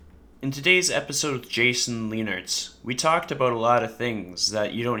In today's episode with Jason Leenaarts, we talked about a lot of things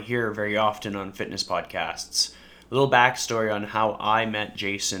that you don't hear very often on fitness podcasts. A little backstory on how I met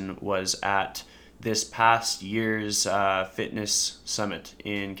Jason was at this past year's fitness summit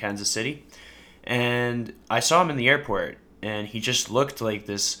in Kansas City, and I saw him in the airport, and he just looked like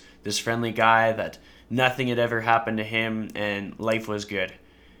this friendly guy that nothing had ever happened to him, and life was good.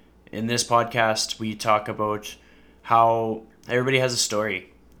 In this podcast, we talk about how everybody has a story,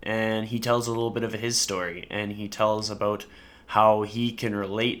 and he tells a little bit of his story, and he tells about how he can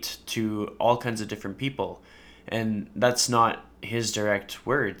relate to all kinds of different people. And that's not his direct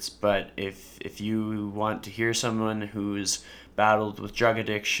words, but if you want to hear someone who's battled with drug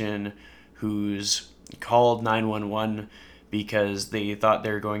addiction, who's called 911 because they thought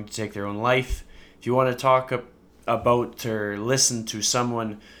they were going to take their own life, if you want to talk about or listen to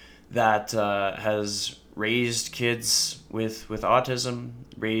someone that has raised kids with autism,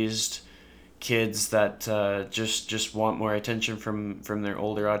 raised kids that just want more attention from their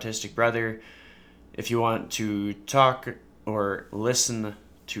older autistic brother. If you want to talk or listen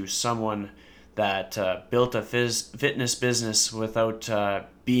to someone that built a fitness business without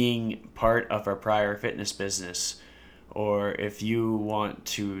being part of a prior fitness business, or if you want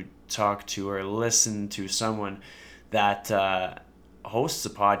to talk to or listen to someone that hosts a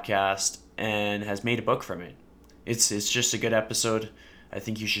podcast and has made a book from it. It's just a good episode. I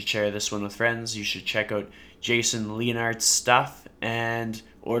think you should share this one with friends. You should check out Jason Leenaarts' stuff and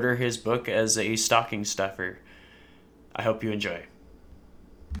order his book as a stocking stuffer. I hope you enjoy.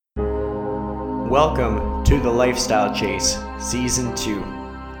 Welcome to The Lifestyle Chase, Season 2.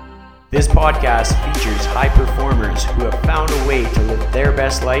 This podcast features high performers who have found a way to live their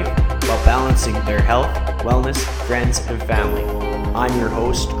best life while balancing their health, wellness, friends, and family. I'm your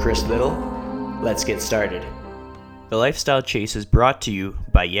host, Chris Little. Let's get started. The Lifestyle Chase is brought to you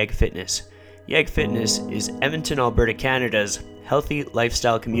by Yeg Fitness. Yeg Fitness is Edmonton, Alberta, Canada's healthy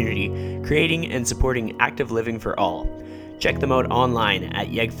lifestyle community, creating and supporting active living for all. Check them out online at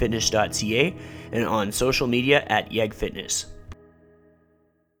yegfitness.ca and on social media at Yeg Fitness.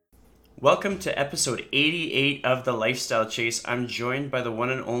 Welcome to episode 88 of The Lifestyle Chase. I'm joined by the one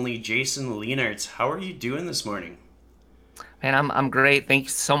and only Jason Leenaarts. How are you doing this morning? Man, I'm great.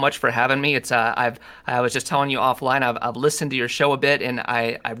 Thanks so much for having me. I was just telling you offline. I've listened to your show a bit, and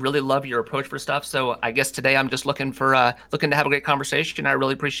I really love your approach for stuff. So I guess today I'm just looking to have a great conversation. I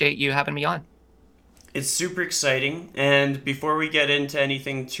really appreciate you having me on. It's super exciting. And before we get into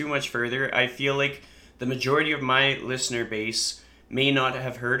anything too much further, I feel like the majority of my listener base may not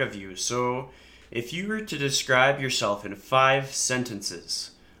have heard of you. So if you were to describe yourself in 5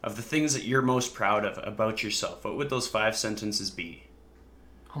 sentences of the things that you're most proud of about yourself, what would those 5 sentences be?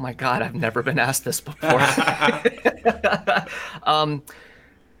 Oh my God, I've never been asked this before.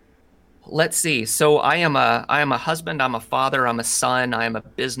 Let's see. So I am a husband, I'm a father, I'm a son, I am a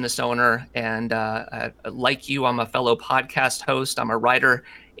business owner, and like you, I'm a fellow podcast host, I'm a writer,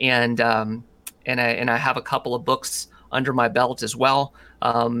 and I have a couple of books under my belt as well.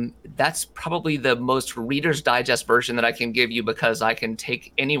 That's probably the most Reader's Digest version that I can give you, because I can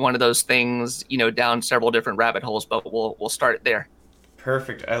take any one of those things, down several different rabbit holes, but we'll start there.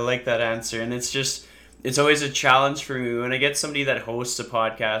 Perfect. I like that answer. And it's always a challenge for me when I get somebody that hosts a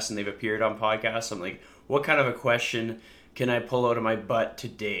podcast and they've appeared on podcasts. I'm like, what kind of a question can I pull out of my butt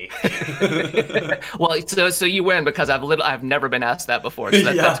today? Well, so you win, because I've never been asked that before.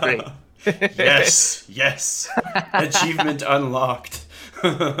 So that's great. Yes. Achievement unlocked.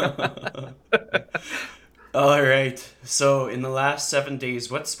 All right. So in the last 7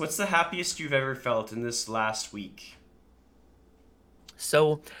 days, what's the happiest you've ever felt in this last week?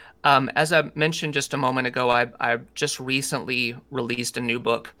 So, as I mentioned just a moment ago, I just recently released a new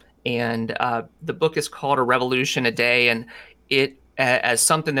book, and the book is called A Revolution a Day, and it as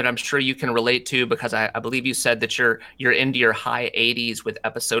something that I'm sure you can relate to, because I believe you said that you're into your high 80s with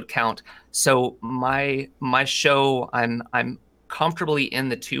episode count. So my show, I'm comfortably in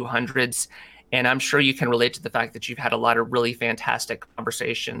the 200s, and I'm sure you can relate to the fact that you've had a lot of really fantastic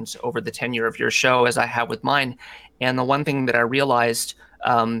conversations over the tenure of your show, as I have with mine. And the one thing that I realized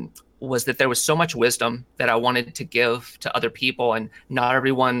was that there was so much wisdom that I wanted to give to other people, and not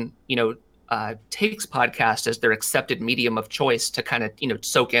everyone, takes podcast as their accepted medium of choice to kind of,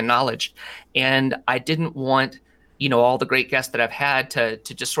 soak in knowledge. And I didn't want, all the great guests that I've had to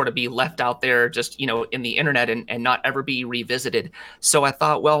just sort of be left out there just, in the internet and not ever be revisited. So I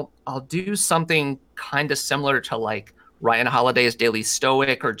thought, well, I'll do something kind of similar to like Ryan Holiday's Daily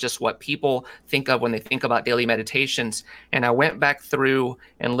Stoic, or just what people think of when they think about daily meditations. And I went back through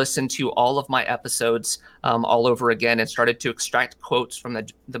and listened to all of my episodes all over again and started to extract quotes from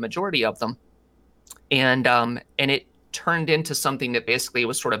the majority of them. And it turned into something that basically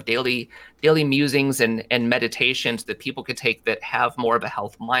was sort of daily musings and meditations that people could take that have more of a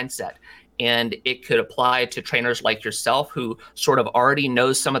health mindset. And it could apply to trainers like yourself who sort of already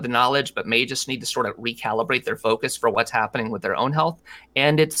knows some of the knowledge, but may just need to sort of recalibrate their focus for what's happening with their own health.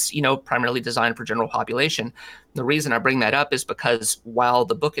 And it's, primarily designed for general population. The reason I bring that up is because while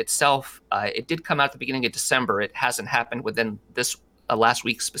the book itself, it did come out at the beginning of December, it hasn't happened within this last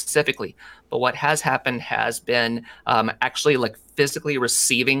week specifically. But what has happened has been actually like physically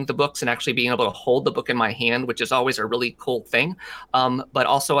receiving the books and actually being able to hold the book in my hand, which is always a really cool thing. But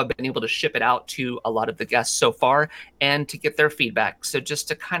also I've been able to ship it out to a lot of the guests so far and to get their feedback. So just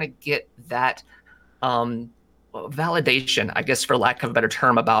to kind of get that validation, I guess, for lack of a better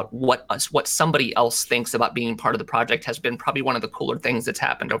term, about what somebody else thinks about being part of the project has been probably one of the cooler things that's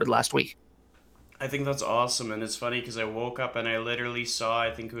happened over the last week. I think that's awesome, and it's funny because I woke up and I literally saw, I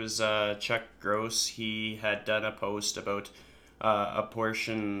think it was Chuck Gross, he had done a post about a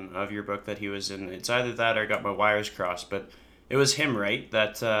portion of your book that he was in. It's either that or I got my wires crossed, but it was him, right?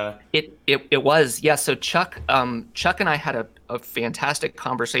 That It was, yeah. So Chuck and I had a fantastic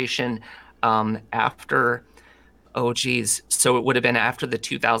conversation after, oh geez, so it would have been after the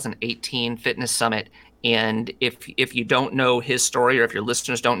 2018 Fitness Summit. And if you don't know his story, or if your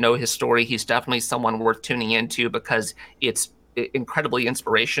listeners don't know his story, he's definitely someone worth tuning into because it's incredibly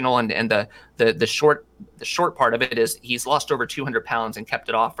inspirational. And the short part of it is he's lost over 200 pounds and kept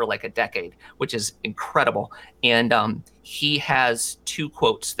it off for like a decade, which is incredible. And he has two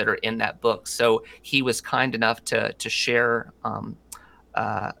quotes that are in that book. So he was kind enough to share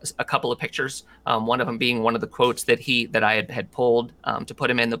a couple of pictures. One of them being one of the quotes that I had pulled to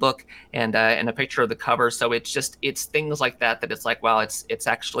put him in the book, and a picture of the cover. So it's things like that it's like, wow,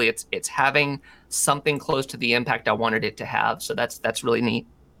 it's having something close to the impact I wanted it to have. So that's really neat.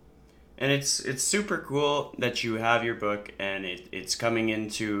 and it's super cool that you have your book and it's coming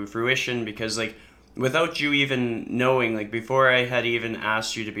into fruition because like without you even knowing, like before I had even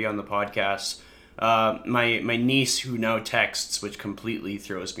asked you to be on the podcast, my niece who now texts, which completely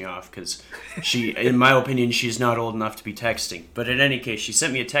throws me off because she, in my opinion, she's not old enough to be texting. But in any case, she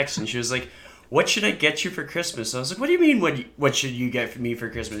sent me a text and she was like, "What should I get you for Christmas?" I was like, "What do you mean? What should you get for me for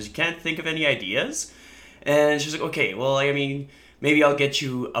Christmas? You can't think of any ideas?" And she's like, "Okay, well, I mean, maybe I'll get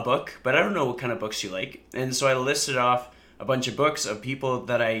you a book, but I don't know what kind of books you like." And so I listed off a bunch of books of people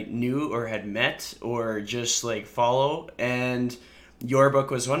that I knew or had met or just like follow, and your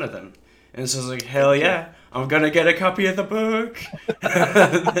book was one of them. And so I was like, hell Thank you. yeah, I'm gonna get a copy of the book.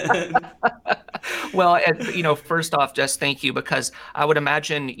 Well, and, first off, just thank you, because I would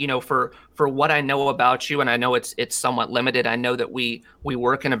imagine, for what I know about you, and I know it's somewhat limited. I know that we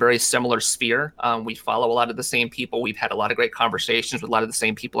work in a very similar sphere. We follow a lot of the same people. We've had a lot of great conversations with a lot of the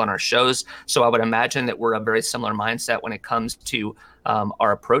same people on our shows. So I would imagine that we're a very similar mindset when it comes to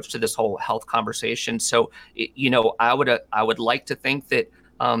our approach to this whole health conversation. So, I would like to think that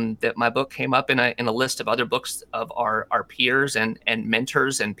my book came up in a list of other books of our peers and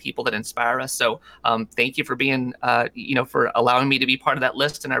mentors and people that inspire us. So thank you for being, for allowing me to be part of that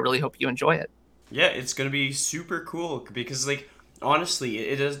list. And I really hope you enjoy it. Yeah, it's gonna be super cool because like honestly,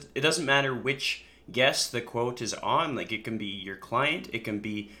 it doesn't matter which guest the quote is on. Like it can be your client, it can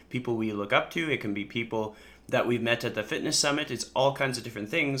be people we look up to, it can be people that we've met at the fitness summit. It's all kinds of different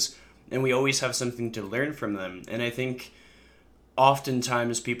things, and we always have something to learn from them. And I think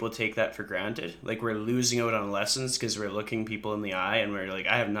oftentimes people take that for granted. Like we're losing out on lessons because we're looking people in the eye and we're like,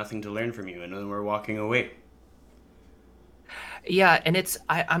 I have nothing to learn from you, and then we're walking away. Yeah, and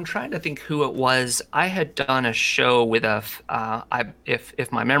I'm trying to think who it was. I had done a show with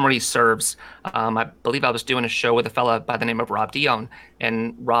if my memory serves, I believe I was doing a show with a fella by the name of Rob Dion,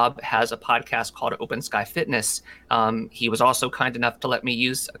 and Rob has a podcast called Open Sky Fitness. He was also kind enough to let me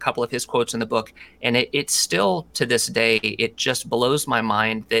use a couple of his quotes in the book, and it's still to this day, it just blows my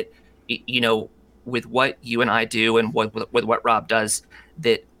mind that with what you and I do and with what Rob does,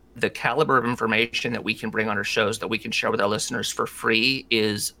 that the caliber of information that we can bring on our shows that we can share with our listeners for free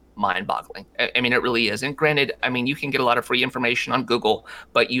is mind-boggling. I mean, it really is. And granted, I mean, you can get a lot of free information on Google,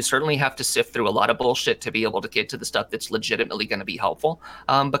 but you certainly have to sift through a lot of bullshit to be able to get to the stuff that's legitimately going to be helpful,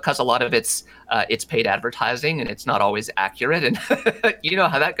 because a lot of it's paid advertising and it's not always accurate, and you know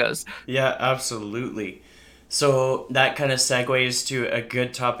how that goes. Yeah, absolutely. So that kind of segues to a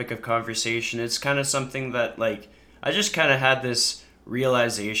good topic of conversation. It's kind of something that like I just kind of had this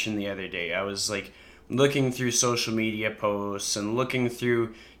realization the other day. I was like looking through social media posts and looking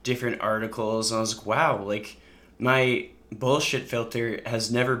through different articles, and I was like, wow, like my bullshit filter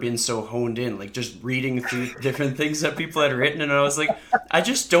has never been so honed in. Like just reading through different things that people had written, and I was like, I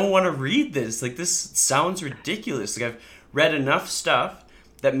just don't want to read this. Like this sounds ridiculous. Like I've read enough stuff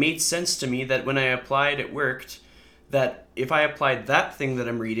that made sense to me that when I applied, it worked. That if I applied that thing that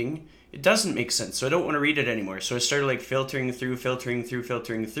I'm reading, it doesn't make sense. So I don't want to read it anymore. So I started like filtering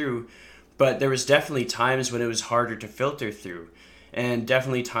through. But there was definitely times when it was harder to filter through. And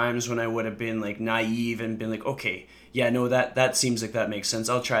definitely times when I would have been like naive and been like, okay, yeah, no, that seems like that makes sense.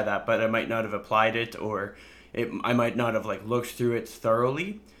 I'll try that, but I might not have applied it, or I might not have like looked through it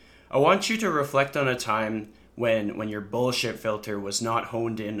thoroughly. I want you to reflect on a time when your bullshit filter was not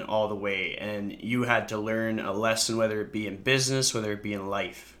honed in all the way and you had to learn a lesson, whether it be in business, whether it be in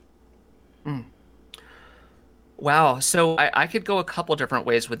life. Mm. Wow. So I could go a couple different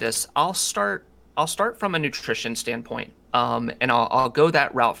ways with this. I'll start from a nutrition standpoint. And I'll go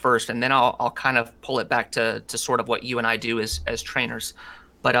that route first, and then I'll kind of pull it back to sort of what you and I do as trainers.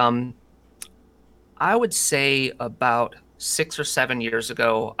 But I would say about 6 or 7 years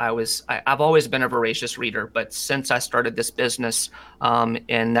ago, I've always been a voracious reader, but since I started this business,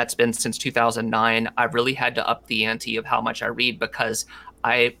 and that's been since 2009, I've really had to up the ante of how much I read because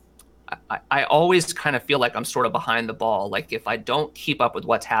I I always kind of feel like I'm sort of behind the ball. Like if I don't keep up with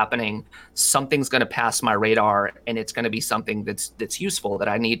what's happening, something's going to pass my radar, and it's going to be something that's useful that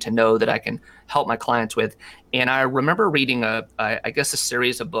I need to know that I can help my clients with. And I remember reading I guess a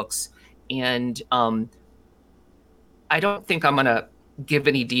series of books, and I don't think I'm going to give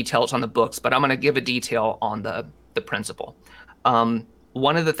any details on the books, but I'm going to give a detail on the principle.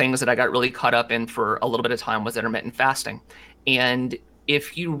 One of the things that I got really caught up in for a little bit of time was intermittent fasting. And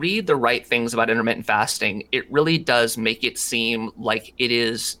if you read the right things about intermittent fasting, it really does make it seem like it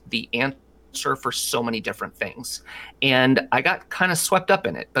is the answer for so many different things. And I got kind of swept up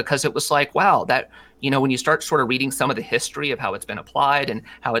in it because it was like, wow, when you start sort of reading some of the history of how it's been applied and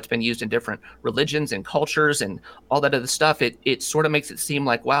how it's been used in different religions and cultures and all that other stuff, it sort of makes it seem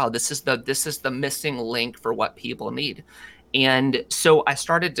like, wow, this is the missing link for what people need. And so I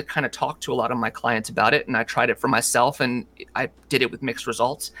started to kind of talk to a lot of my clients about it, and I tried it for myself, and I did it with mixed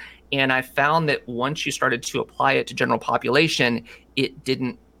results. And I found that once you started to apply it to general population, it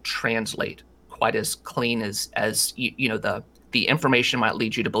didn't translate quite as clean as the information might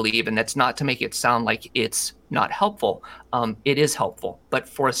lead you to believe. And that's not to make it sound like it's not helpful. It is helpful, but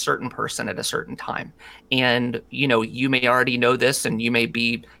for a certain person at a certain time. And you may already know this, and you may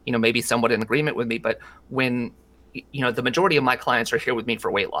be maybe somewhat in agreement with me, but when the majority of my clients are here with me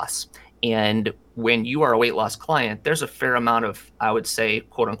for weight loss. And when you are a weight loss client, there's a fair amount of, I would say,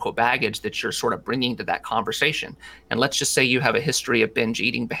 quote unquote, baggage that you're sort of bringing to that conversation. And let's just say you have a history of binge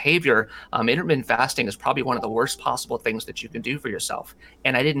eating behavior. Intermittent fasting is probably one of the worst possible things that you can do for yourself.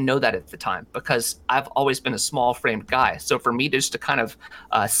 And I didn't know that at the time because I've always been a small framed guy. So for me just to kind of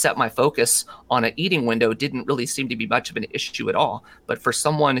set my focus on an eating window didn't really seem to be much of an issue at all. But for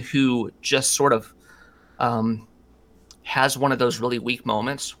someone who just sort of, has one of those really weak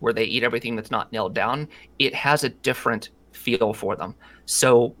moments where they eat everything that's not nailed down, it has a different feel for them.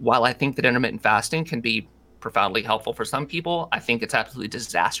 So while I think that intermittent fasting can be profoundly helpful for some people, I think it's absolutely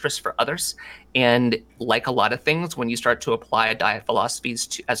disastrous for others. And like a lot of things, when you start to apply diet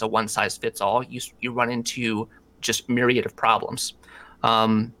philosophies as a one size fits all, you run into just myriad of problems.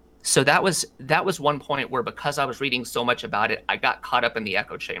 So that was one point where, because I was reading so much about it, I got caught up in the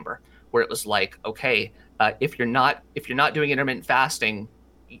echo chamber where it was like, okay, if you're not doing intermittent fasting,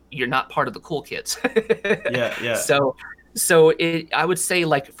 you're not part of the cool kids. Yeah, yeah. So I would say,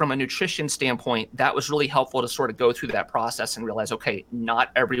 like, from a nutrition standpoint, that was really helpful to sort of go through that process and realize, okay,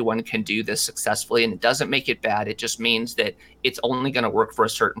 not everyone can do this successfully, and it doesn't make it bad. It just means that it's only going to work for a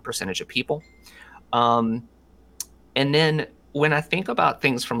certain percentage of people. And then when I think about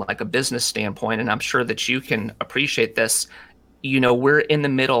things from like a business standpoint, and I'm sure that you can appreciate this, we're in the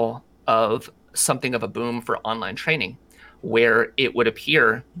middle of something of a boom for online training, where it would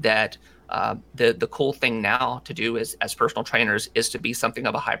appear that the cool thing now to do as personal trainers is to be something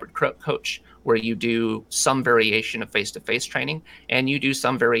of a hybrid coach, where you do some variation of face-to-face training and you do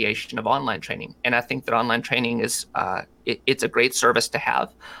some variation of online training. And I think that online training is it's a great service to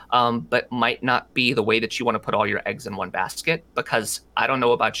have, but might not be the way that you want to put all your eggs in one basket. Because I don't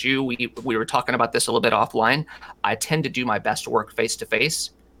know about you, we were talking about this a little bit offline. I tend to do my best work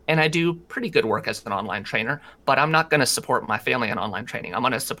face-to-face, and I do pretty good work as an online trainer, but I'm not going to support my family in online training. I'm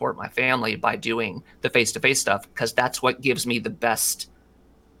going to support my family by doing the face-to-face stuff, because that's what gives me the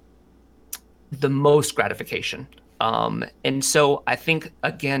most gratification. And so I think,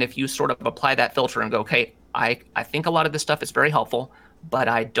 again, if you sort of apply that filter and go, okay, I think a lot of this stuff is very helpful, but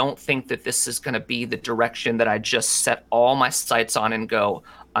I don't think that this is going to be the direction that I just set all my sights on and go,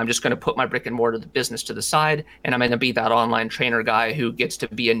 I'm just going to put my brick and mortar business to the side, and I'm going to be that online trainer guy who gets to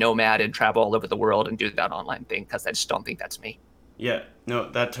be a nomad and travel all over the world and do that online thing, because I just don't think that's me. Yeah, no,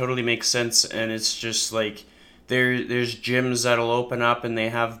 that totally makes sense, and it's just like there's gyms that'll open up and they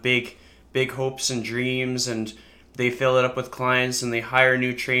have big hopes and dreams, and they fill it up with clients and they hire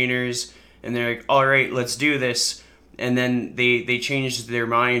new trainers, and they're like, all right, let's do this, and then they change their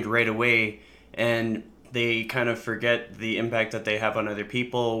mind right away, and they kind of forget the impact that they have on other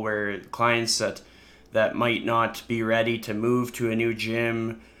people, where clients that might not be ready to move to a new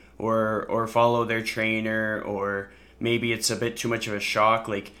gym or follow their trainer, or maybe it's a bit too much of a shock.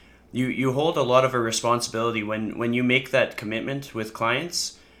 Like you hold a lot of a responsibility when you make that commitment with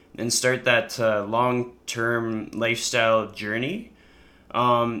clients and start that long term lifestyle journey.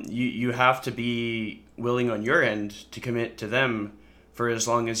 You have to be willing on your end to commit to them for as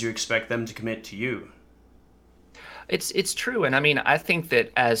long as you expect them to commit to you. It's true, and I mean, I think that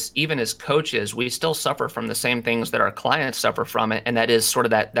as even as coaches, we still suffer from the same things that our clients suffer from, and that is sort of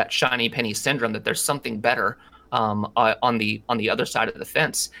that shiny penny syndrome, that there's something better on the other side of the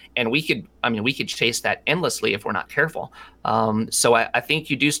fence, and we could chase that endlessly if we're not careful. So I think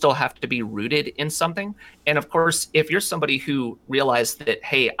you do still have to be rooted in something, and of course, if you're somebody who realized that,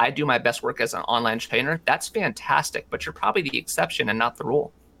 hey, I do my best work as an online trainer, that's fantastic, but you're probably the exception and not the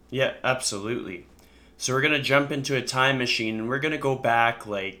rule. Yeah, absolutely. So we're gonna jump into a time machine and we're gonna go back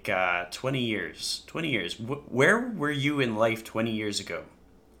like 20 years. 20 years. Where were you in life 20 years ago?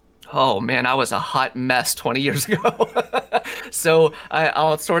 Oh man, I was a hot mess 20 years ago. So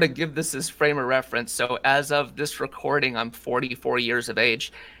I'll sort of give this as frame of reference. So as of this recording, I'm 44 years of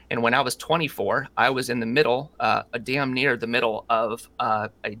age. And when I was 24, I was in the middle, a damn near the middle of a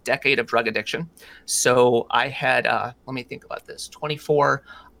decade of drug addiction. So I had, let me think about this, 24,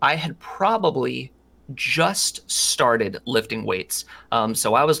 I had probably just started lifting weights.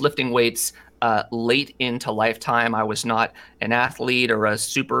 So I was lifting weights late into lifetime. I was not an athlete or a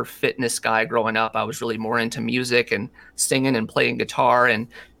super fitness guy growing up. I was really more into music and singing and playing guitar and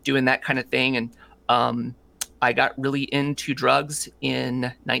doing that kind of thing. And um, I got really into drugs in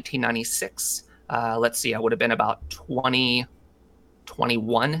 1996. Let's see, I would have been about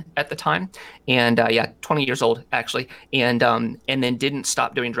 21 at the time, and yeah, 20 years old actually, and then didn't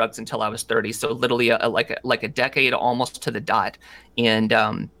stop doing drugs until I was 30. So literally like a decade almost to the dot.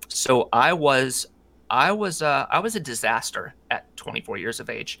 And so I was a disaster at 24 years of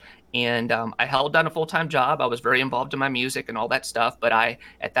age, and I held down a full time job. I was very involved in my music and all that stuff, but I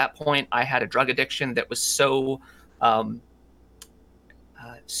at that point I had a drug addiction that was um,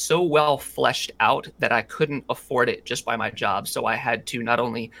 so well fleshed out that I couldn't afford it just by my job. So I had to not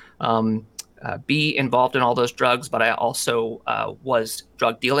only be involved in all those drugs, but I also was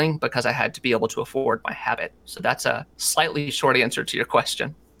drug dealing because I had to be able to afford my habit. So that's a slightly short answer to your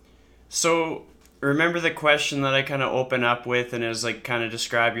question. So remember the question that I kind of open up with and is like kind of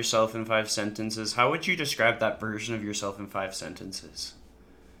describe yourself in 5 sentences. How would you describe that version of yourself in 5 sentences?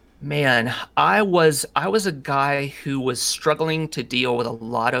 Man, I was a guy who was struggling to deal with a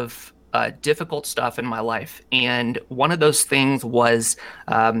lot of difficult stuff in my life, and one of those things was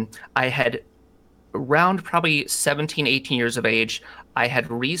I had around probably 17, 18 years of age, I had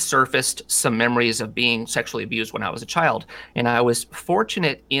resurfaced some memories of being sexually abused when I was a child. And I was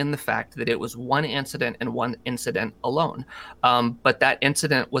fortunate in the fact that it was one incident and one incident alone. But that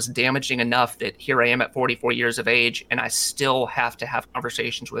incident was damaging enough that here I am at 44 years of age, and I still have to have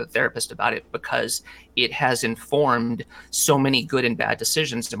conversations with a therapist about it because it has informed so many good and bad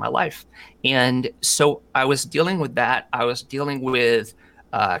decisions in my life. And so I was dealing with that. I was dealing with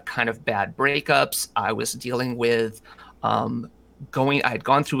kind of bad breakups. I was dealing with um, I had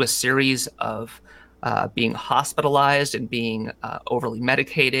gone through a series of being hospitalized and being overly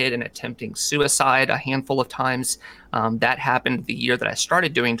medicated and attempting suicide a handful of times. That happened the year that I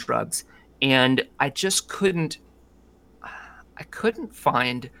started doing drugs. And I couldn't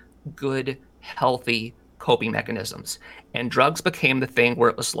find good, healthy coping mechanisms. And drugs became the thing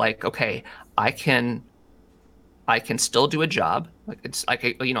where it was like, okay, I can I can still do a job. Like it's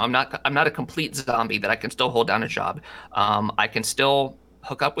like I'm not a complete zombie that I can still hold down a job. I can still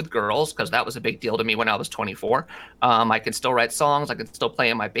hook up with girls because that was a big deal to me when I was 24. I can still write songs. I can still play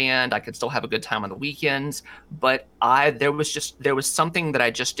in my band. I can still have a good time on the weekends. But there was something that I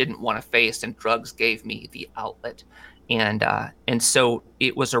just didn't want to face, and drugs gave me the outlet. And so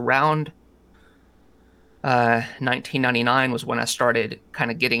it was around 1999 was when I started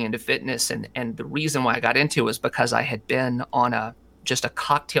kind of getting into fitness, and the reason why I got into it was because I had been on a just a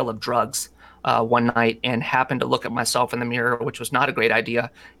cocktail of drugs one night and happened to look at myself in the mirror, which was not a great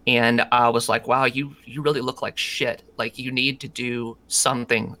idea. And I was like, "Wow, you really look like shit. Like you need to do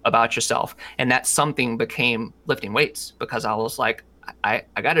something about yourself." And that something became lifting weights because I was like, I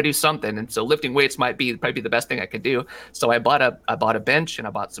got to do something, and so lifting weights might be probably the best thing I could do. So I bought a bench and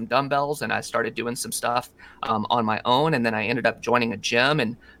I bought some dumbbells and I started doing some stuff on my own, and then I ended up joining a gym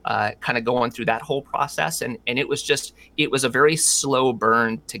and kind of going through that whole process. And it was a very slow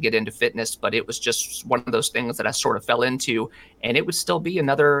burn to get into fitness, but it was just one of those things that I sort of fell into, and it would still be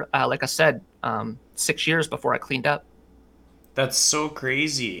another like I said 6 years before I cleaned up. That's so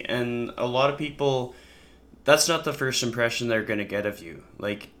crazy. And a lot of people, that's not the first impression they're going to get of you.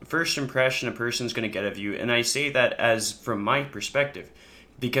 Like, first impression a person's going to get of you, and I say that as from my perspective,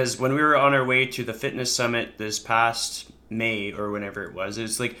 because when we were on our way to the fitness summit this past May or whenever it was,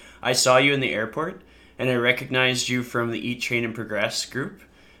 it's like I saw you in the airport and I recognized you from the Eat, Train, and Progress group.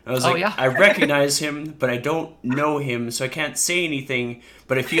 I was Oh like, yeah. I recognize him, but I don't know him, so I can't say anything,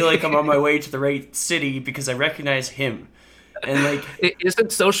 but I feel like I'm on my way to the right city because I recognize him. And like,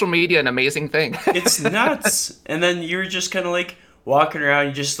 Isn't social media an amazing thing? it's nuts. And then you're just kind of like walking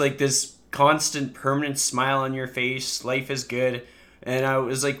around, just like this constant, permanent smile on your face. Life is good. And I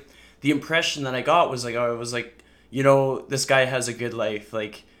was like, the impression that I got was like, I was like, this guy has a good life.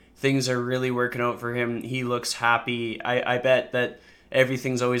 Like, things are really working out for him. He looks happy. I bet that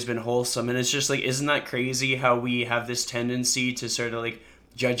everything's always been wholesome. And it's just like, isn't that crazy how we have this tendency to sort of like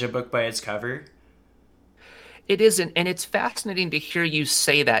judge a book by its cover? It isn't, and it's fascinating to hear you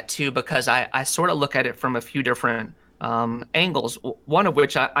say that too, because I sort of look at it from a few different angles. One of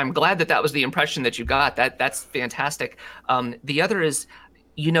which I'm glad that that was the impression that you got. That's fantastic. The other is,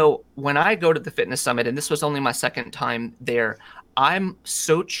 when I go to the fitness summit, and this was only my second time there, I'm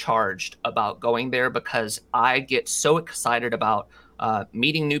so charged about going there because I get so excited about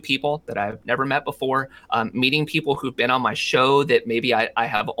meeting new people that I've never met before, meeting people who've been on my show that maybe I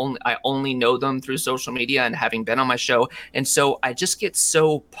only know them through social media and having been on my show, and so I just get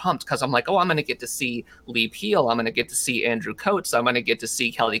so pumped because I'm like, oh, I'm going to get to see Lee Peel, I'm going to get to see Andrew Coates, I'm going to get to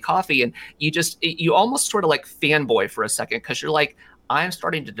see Kelly Coffey, and you almost sort of like fanboy for a second because you're like, I'm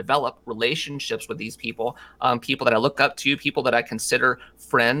starting to develop relationships with these people, people that I look up to, people that I consider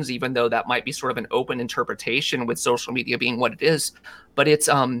friends, even though that might be sort of an open interpretation with social media being what it is. But it's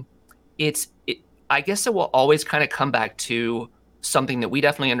it, I guess it will always kind of come back to something that we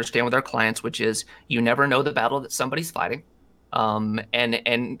definitely understand with our clients, which is you never know the battle that somebody's fighting. And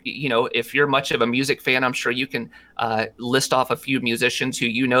if you're much of a music fan, I'm sure you can list off a few musicians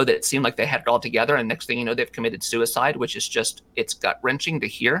who that seem like they had it all together, and next thing you know, they've committed suicide, which is just it's gut wrenching to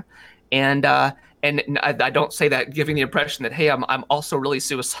hear. And I don't say that giving the impression that hey, I'm also really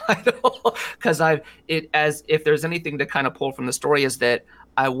suicidal because I've it as if there's anything to kind of pull from the story is that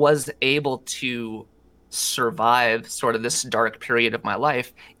I was able to survive sort of this dark period of my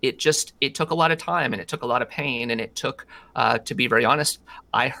life. It took a lot of time and it took a lot of pain and it took to be very honest,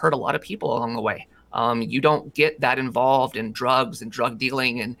 I hurt a lot of people along the way. You don't get that involved in drugs and drug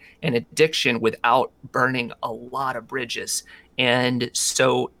dealing and addiction without burning a lot of bridges. And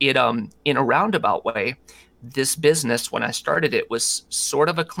so in a roundabout way, this business, when I started it, was sort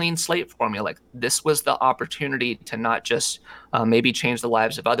of a clean slate for me. Like this was the opportunity to not just maybe change the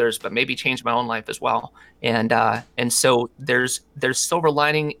lives of others, but maybe change my own life as well. And so there's silver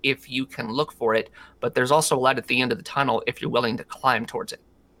lining if you can look for it, but there's also a light at the end of the tunnel if you're willing to climb towards it.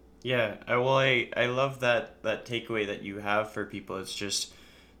 Yeah, I love that takeaway that you have for people. It's just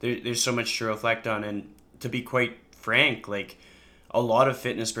there's so much to reflect on, and to be quite frank, like a lot of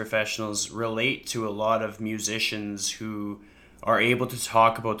fitness professionals relate to a lot of musicians who are able to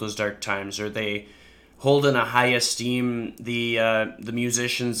talk about those dark times, or they hold in a high esteem the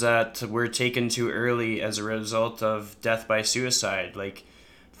musicians that were taken too early as a result of death by suicide. Like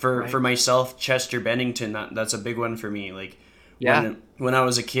for Right. myself, Chester Bennington, that's a big one for me. Like Yeah. when I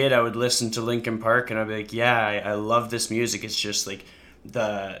was a kid, I would listen to Linkin Park and I'd be like, yeah, I love this music. It's just like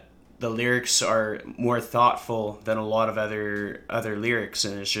the the lyrics are more thoughtful than a lot of other lyrics,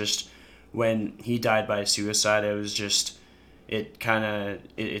 and it's just when he died by suicide, I was just it kind of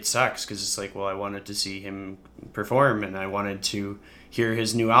it sucks because it's like, well, I wanted to see him perform and I wanted to hear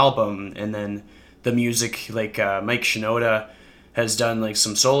his new album, and then the music, like Mike Shinoda has done like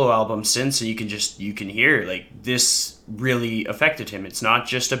some solo albums since, and you can hear like this really affected him. It's not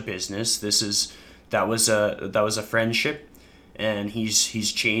just a business. That was a friendship, and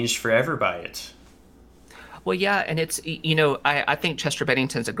he's changed forever by it. Well, yeah, and I think Chester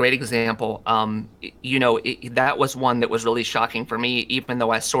Bennington's a great example. That was one that was really shocking for me, even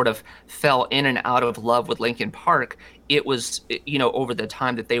though I sort of fell in and out of love with Lincoln Park. It was, over the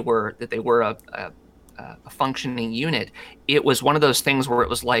time that they were a functioning unit, it was one of those things where it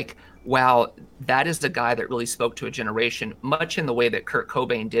was like, wow, that is the guy that really spoke to a generation, much in the way that Kurt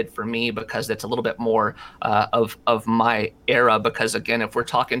Cobain did for me, because it's a little bit more of my era. Because again, if we're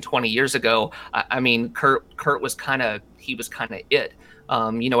talking 20 years ago, I mean, Kurt was kind of it.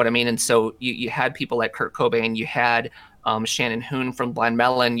 You know what I mean? And so you had people like Kurt Cobain, you had Shannon Hoon from Blind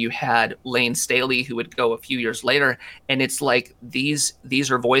Melon, you had Lane Staley, who would go a few years later, and it's like these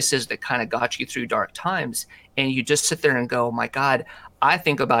are voices that kind of got you through dark times, and you just sit there and go, my God. I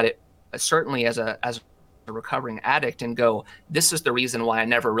think about it certainly as a recovering addict and go, this is the reason why I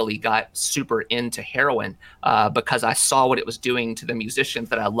never really got super into heroin, because I saw what it was doing to the musicians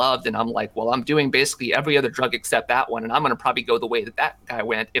that I loved. And I'm like, well, I'm doing basically every other drug except that one. And I'm going to probably go the way that that guy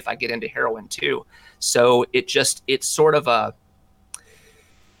went if I get into heroin too. So it's sort of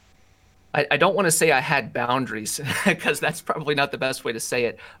I don't want to say I had boundaries because that's probably not the best way to say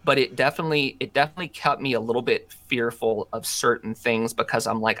it, but it definitely kept me a little bit fearful of certain things, because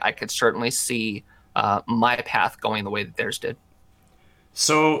I'm like, I could certainly see my path going the way that theirs did.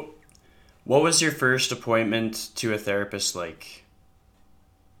 So, what was your first appointment to a therapist like?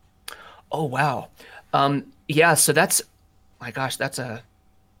 Oh wow. Yeah, so that's my gosh, that's an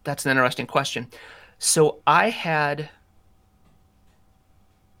interesting question. So I had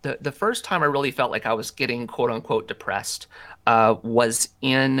the first time I really felt like I was getting quote unquote depressed was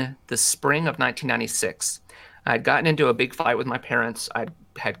in the spring of 1996. I'd gotten into a big fight with my parents. I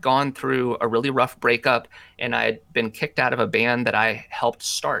had gone through a really rough breakup, and I had been kicked out of a band that I helped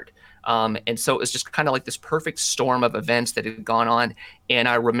start. And so it was just kind of like this perfect storm of events that had gone on. And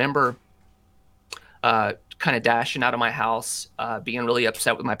I remember kind of dashing out of my house, being really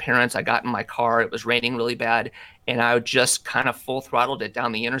upset with my parents. I got in my car. It was raining really bad. And I just kind of full throttled it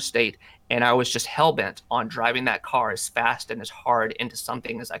down the interstate. And I was just hell bent on driving that car as fast and as hard into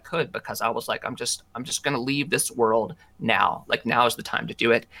something as I could, because I was like, I'm just going to leave this world now. Like, now is the time to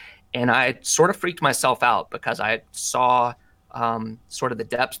do it. And I sort of freaked myself out because I saw sort of the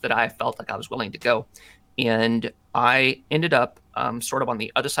depths that I felt like I was willing to go. And I ended up sort of on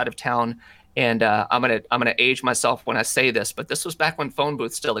the other side of town. And I'm gonna age myself when I say this, but this was back when phone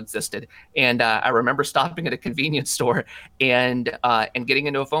booths still existed. And I remember stopping at a convenience store and getting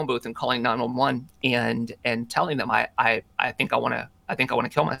into a phone booth and calling 911 and telling them I think I want to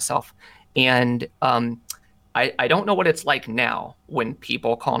kill myself. And I don't know what it's like now when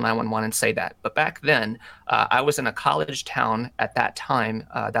people call 911 and say that, but back then I was in a college town at that time.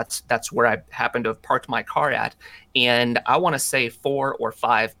 That's where I happened to have parked my car at, and I want to say 4 or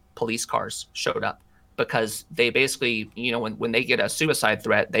 5 police cars showed up, because they basically, when they get a suicide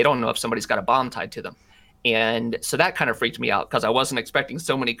threat, they don't know if somebody's got a bomb tied to them. And so that kind of freaked me out because I wasn't expecting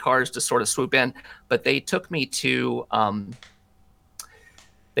so many cars to sort of swoop in. But they took me to a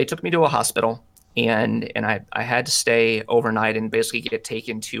hospital, and I had to stay overnight and basically get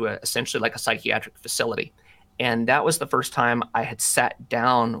taken to essentially like a psychiatric facility. And that was the first time I had sat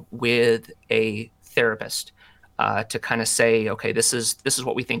down with a therapist to kind of say, okay, this is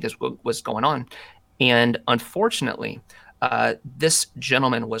what we think is what was going on. And unfortunately, this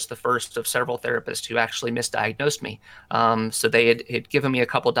gentleman was the first of several therapists who actually misdiagnosed me. So they had given me a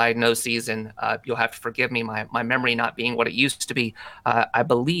couple diagnoses, and you'll have to forgive me, my memory not being what it used to be. I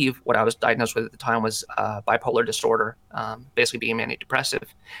believe what I was diagnosed with at the time was bipolar disorder, basically being manic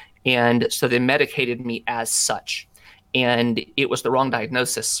depressive. And so they medicated me as such. And it was the wrong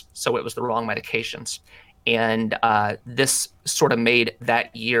diagnosis, so it was the wrong medications. And this sort of made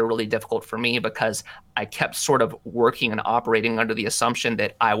that year really difficult for me, because I kept sort of working and operating under the assumption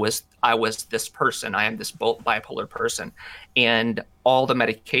that I was this person. I am this bipolar person, and all the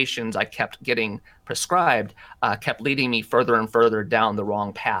medications I kept getting prescribed kept leading me further and further down the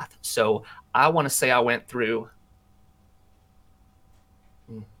wrong path. So I want to say I went through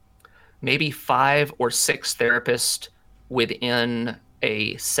maybe 5 or 6 therapists within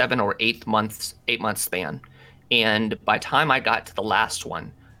a 7 or 8 month span. And by the time I got to the last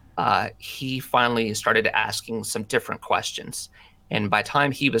one, he finally started asking some different questions. And by the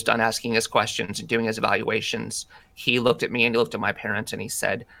time he was done asking his questions and doing his evaluations, he looked at me and he looked at my parents and he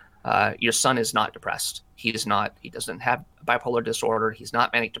said, "Your son is not depressed. He is not. He doesn't have bipolar disorder. He's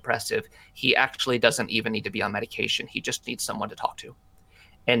not manic depressive. He actually doesn't even need to be on medication. He just needs someone to talk to."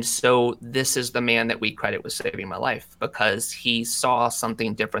 And so this is the man that we credit with saving my life, because he saw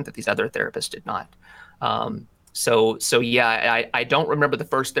something different that these other therapists did not. So yeah, I don't remember the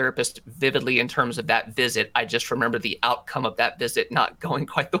first therapist vividly in terms of that visit. I just remember the outcome of that visit not going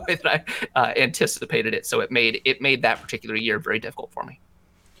quite the way that I anticipated it. So it made that particular year very difficult for me.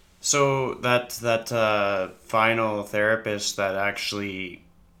 So that final therapist that actually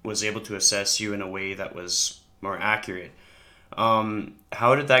was able to assess you in a way that was more accurate.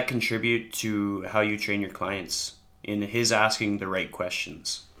 How did that contribute to how you train your clients in his asking the right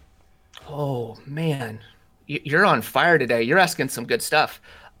questions? Oh man, you're on fire today. You're asking some good stuff.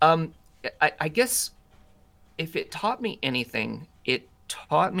 Um, I guess if it taught me anything, it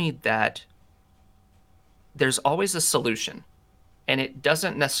taught me that there's always a solution. And it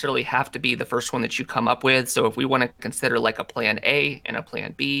doesn't necessarily have to be the first one that you come up with. So if we want to consider like a plan A and a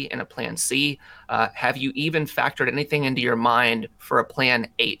plan B and a plan C, have you even factored anything into your mind for a plan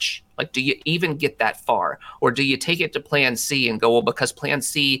H? Like, do you even get that far? Or do you take it to plan C and go, well, because plan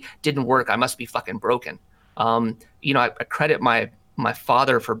C didn't work, I must be fucking broken. I credit my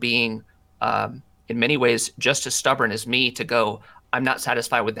father for being, in many ways, just as stubborn as me to go, I'm not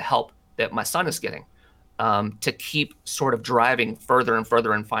satisfied with the help that my son is getting, to keep sort of driving further and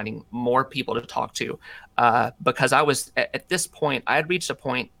further and finding more people to talk to. Because I was at this point, I had reached a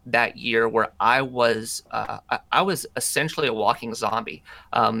point that year where I was essentially a walking zombie.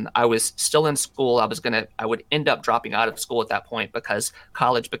 I was still in school. I would end up dropping out of school at that point because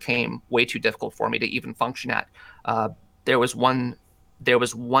college became way too difficult for me to even function at. Uh, there was one, there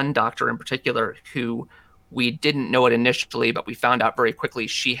was one doctor in particular who, we didn't know it initially, but we found out very quickly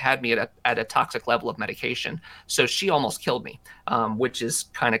she had me at a toxic level of medication. So she almost killed me, which is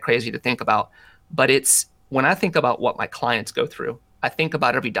kind of crazy to think about. But it's when I think about what my clients go through, I think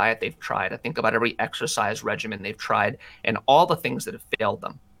about every diet they've tried. I think about every exercise regimen they've tried and all the things that have failed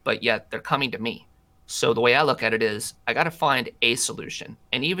them. But yet they're coming to me. So the way I look at it is I got to find a solution.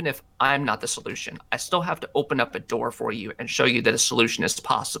 And even if I'm not the solution, I still have to open up a door for you and show you that a solution is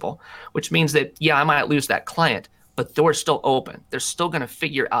possible, which means that, yeah, I might lose that client, but the door's still open. They're still going to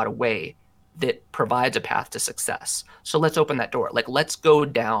figure out a way that provides a path to success. So let's open that door. Like, let's go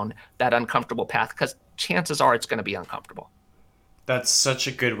down that uncomfortable path because chances are it's going to be uncomfortable. That's such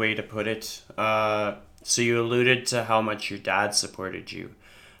a good way to put it. So you alluded to how much your dad supported you.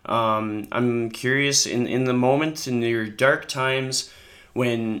 I'm curious in the moment in your dark times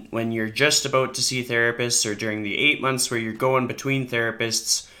when you're just about to see therapists or during the 8 months where you're going between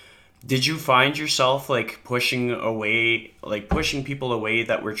therapists, did you find yourself like pushing people away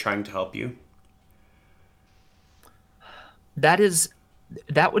that were trying to help you? That is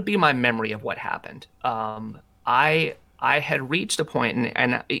that would be my memory of what happened. I had reached a point,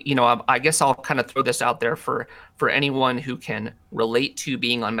 and I guess I'll kind of throw this out there for anyone who can relate to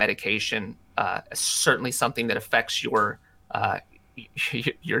being on medication. Certainly something that affects uh,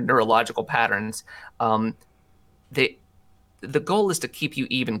 your neurological patterns. Um, the the goal is to keep you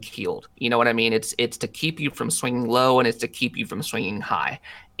even keeled. You know what I mean? It's to keep you from swinging low, and it's to keep you from swinging high.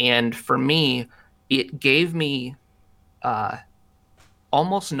 And for me, it gave me uh,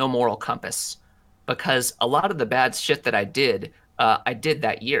 almost no moral compass because a lot of the bad shit that I did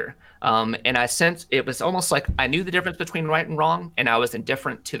that year. And I sensed it was almost like I knew the difference between right and wrong, and I was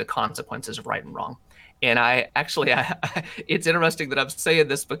indifferent to the consequences of right and wrong. And it's interesting that I'm saying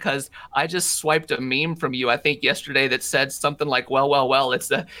this because I just swiped a meme from you, I think yesterday, that said something like, well, it's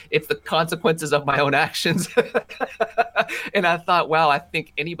the consequences of my own actions. And I thought, wow, I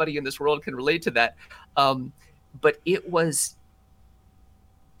think anybody in this world can relate to that. Um, but it was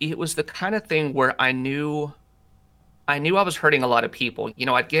the kind of thing where I knew I was hurting a lot of people.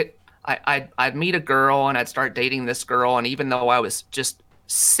 I'd meet a girl and I'd start dating this girl, and even though I was just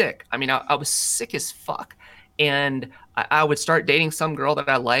sick, I mean, I was sick as fuck, and I would start dating some girl that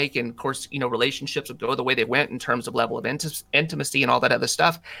I like, and of course, relationships would go the way they went in terms of level of intimacy and all that other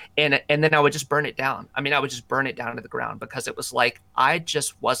stuff, and then I would just burn it down. I mean, I would just burn it down to the ground because it was like I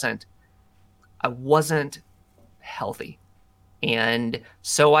wasn't healthy. And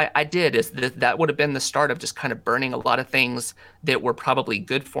so I did is that would have been the start of just kind of burning a lot of things that were probably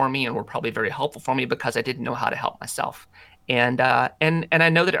good for me and were probably very helpful for me because I didn't know how to help myself. And I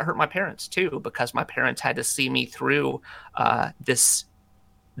know that it hurt my parents too because my parents had to see me through this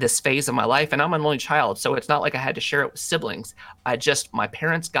phase of my life, and I'm an only child, so it's not like I had to share it with siblings. My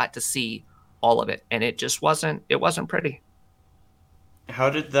parents got to see all of it, and it wasn't pretty. How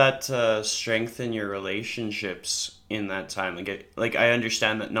did that strengthen your relationships in that time? Like I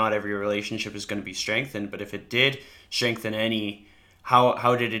understand that not every relationship is going to be strengthened, but if it did strengthen any,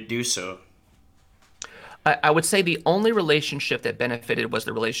 how did it do so? I would say the only relationship that benefited was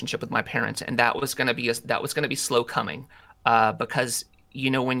the relationship with my parents, and that was going to be slow coming, because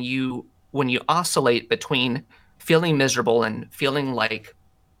when you oscillate between feeling miserable and feeling like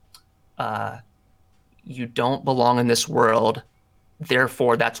uh, you don't belong in this world,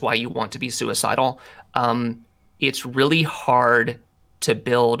 therefore that's why you want to be suicidal. Um, it's really hard to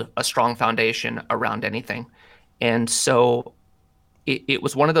build a strong foundation around anything. And so it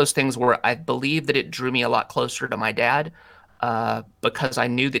was one of those things where I believe that it drew me a lot closer to my dad, because I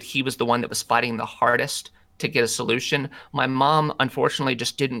knew that he was the one that was fighting the hardest to get a solution. My mom, unfortunately,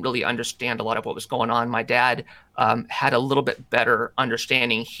 just didn't really understand a lot of what was going on. My dad had a little bit better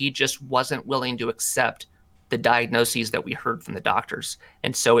understanding. He just wasn't willing to accept the diagnoses that we heard from the doctors.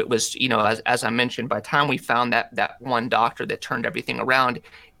 And so it was, as I mentioned, by the time we found that one doctor that turned everything around,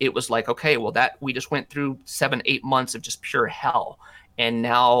 it was like, okay, well, that we just went through 7, 8 months of just pure hell. And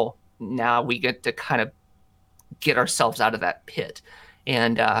now we get to kind of get ourselves out of that pit.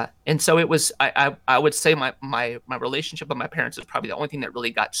 And so it was. I would say my relationship with my parents is probably the only thing that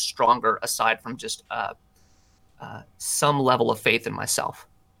really got stronger, aside from just some level of faith in myself.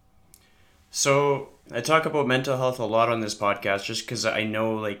 So I talk about mental health a lot on this podcast just because I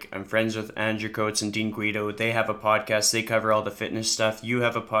know, like, I'm friends with Andrew Coates and Dean Guido. They have a podcast. They cover all the fitness stuff. You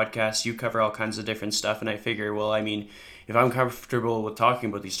have a podcast. You cover all kinds of different stuff. And I figure, well, I mean, if I'm comfortable with talking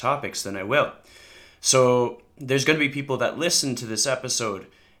about these topics, then I will. So there's going to be people that listen to this episode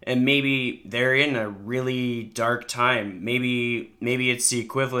and maybe they're in a really dark time. Maybe it's the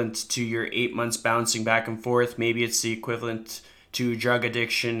equivalent to your 8 months bouncing back and forth. Maybe it's the equivalent to drug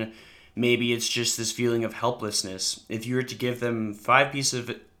addiction. Maybe it's just this feeling of helplessness. If you were to give them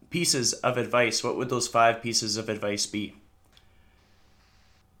pieces of advice, what would those 5 pieces of advice be?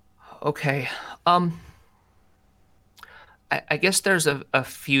 Okay. Um, I guess there's a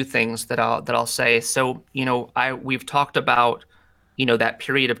few things that I'll say. So, we've talked about, that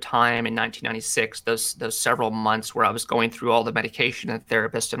period of time in 1996, those several months where I was going through all the medication and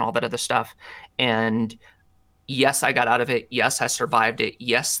therapist and all that other stuff. And yes, I got out of it. Yes, I survived it.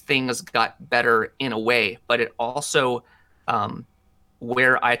 Yes, things got better in a way, but it also, um,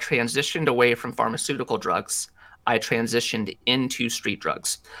 where I transitioned away from pharmaceutical drugs, I transitioned into street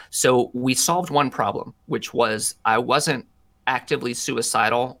drugs. So we solved one problem, which was I wasn't actively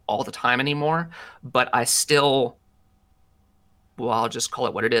suicidal all the time anymore, but I still, well, I'll just call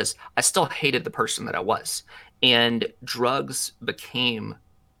it what it is. I still hated the person that I was. And drugs became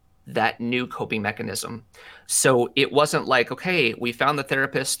that new coping mechanism. So it wasn't like, okay, we found the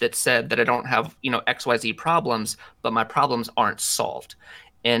therapist that said that I don't have, XYZ problems, but my problems aren't solved.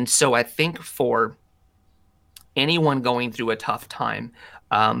 And so I think for anyone going through a tough time,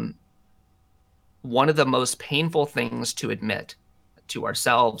 um, one of the most painful things to admit to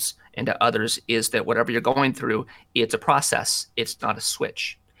ourselves and to others is that whatever you're going through, it's a process. It's not a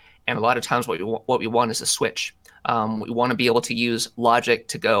switch. And a lot of times, what we want is a switch. We want to be able to use logic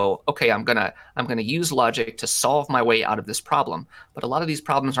to go, okay, I'm gonna use logic to solve my way out of this problem. But a lot of these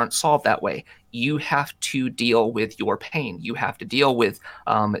problems aren't solved that way. You have to deal with your pain. You have to deal with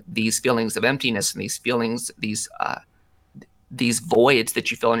these feelings of emptiness and these feelings, these voids that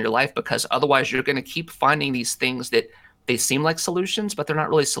you feel in your life, because otherwise you're going to keep finding these things that they seem like solutions, but they're not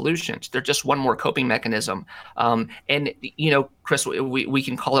really solutions. They're just one more coping mechanism. And, Chris, we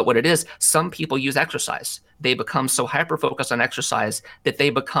can call it what it is. Some people use exercise. They become so hyper-focused on exercise that they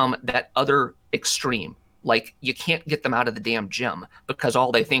become that other extreme. Like, you can't get them out of the damn gym because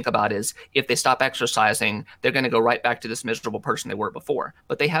all they think about is if they stop exercising, they're going to go right back to this miserable person they were before.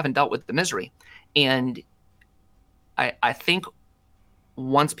 But they haven't dealt with the misery. And I think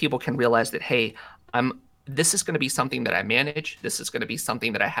once people can realize that, hey, this is going to be something that I manage. This is going to be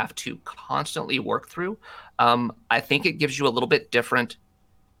something that I have to constantly work through. I think it gives you a little bit different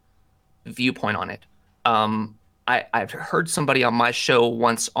viewpoint on it. I've heard somebody on my show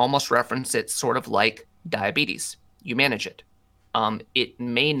once almost reference it sort of like diabetes. You manage it. It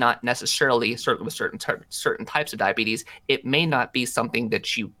may not necessarily, certainly with certain types of diabetes, it may not be something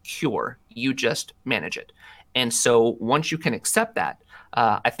that you cure. You just manage it. And so once you can accept that,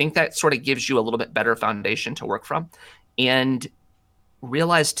 I think that sort of gives you a little bit better foundation to work from. And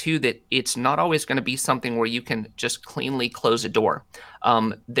realize too that it's not always going to be something where you can just cleanly close a door.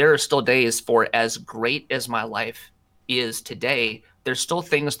 There are still days, for as great as my life is today, there's still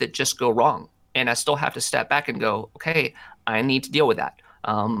things that just go wrong. And I still have to step back and go, okay, I need to deal with that.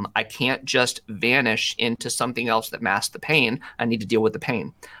 I can't just vanish into something else that masks the pain. I need to deal with the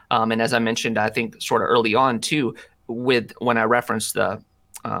pain. And as I mentioned, I think sort of early on too, with when I referenced the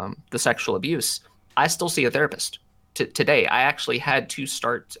sexual abuse, I still see a therapist. Today, I actually had to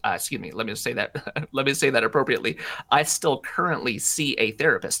start. Excuse me. Let me say that. Let me say that appropriately. I still currently see a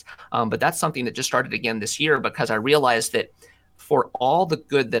therapist, but that's something that just started again this year because I realized that for all the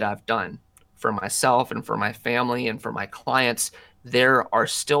good that I've done, for myself and for my family and for my clients, there are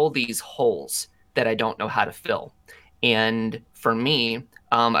still these holes that I don't know how to fill. And for me,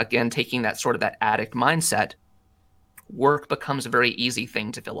 again, taking that sort of that addict mindset, work becomes a very easy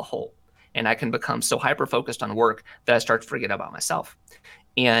thing to fill a hole. And I can become so hyper focused on work that I start to forget about myself.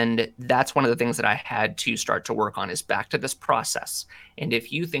 And that's one of the things that I had to start to work on is back to this process. And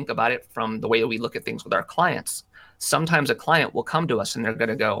if you think about it from the way that we look at things with our clients, sometimes a client will come to us and they're going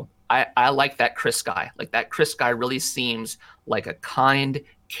to go, I like that Chris guy. Like that Chris guy really seems like a kind,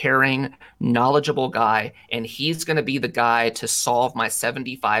 caring, knowledgeable guy. And he's going to be the guy to solve my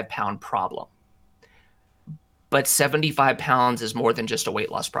 75-pound problem. But 75 pounds is more than just a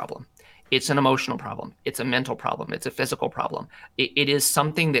weight loss problem. It's an emotional problem. It's a mental problem. It's a physical problem. It is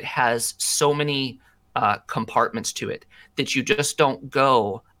something that has so many compartments to it that you just don't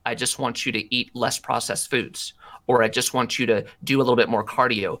go, I just want you to eat less processed foods, or I just want you to do a little bit more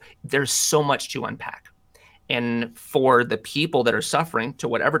cardio. There's so much to unpack. And for the people that are suffering, to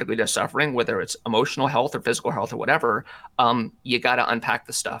whatever degree they're suffering, whether it's emotional health or physical health or whatever, you got to unpack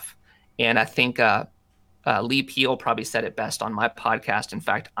the stuff. And I think Lee Peel probably said it best on my podcast. In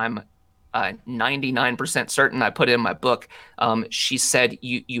fact, I'm 99% certain I put it in my book. She said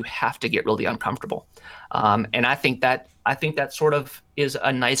you have to get really uncomfortable, and I think that sort of is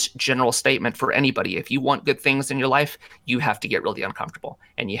a nice general statement for anybody. If you want good things in your life, you have to get really uncomfortable,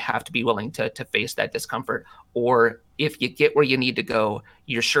 and you have to be willing to face that discomfort. Or if you get where you need to go,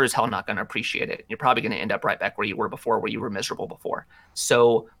 you're sure as hell not going to appreciate it. You're probably going to end up right back where you were before, where you were miserable before.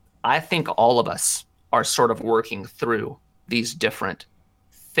 So I think all of us are sort of working through these different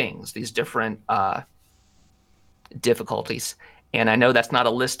things, these different difficulties. And I know that's not a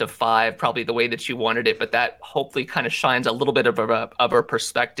list of 5, probably the way that you wanted it, but that hopefully kind of shines a little bit of a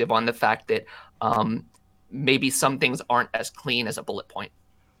perspective on the fact that maybe some things aren't as clean as a bullet point.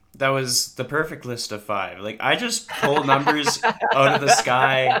 That was the perfect list of 5. Like, I just pull numbers out of the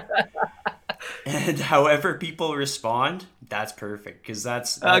sky, and however people respond, that's perfect, because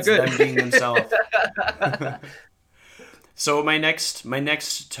that's them being themselves. So my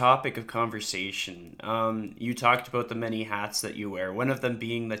next topic of conversation, you talked about the many hats that you wear. One of them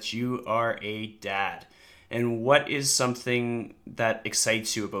being that you are a dad. And what is something that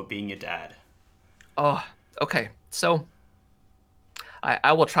excites you about being a dad? Oh, okay. So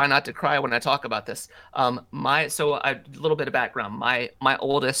I will try not to cry when I talk about this. So a little bit of background. My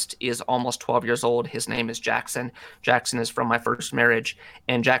oldest is almost 12 years old. His name is Jackson. Jackson is from my first marriage,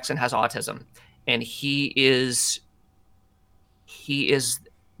 and Jackson has autism, and he is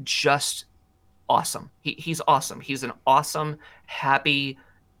just awesome. He's awesome. He's an awesome, happy,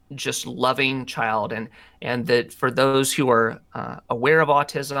 just loving child. And that for those who are aware of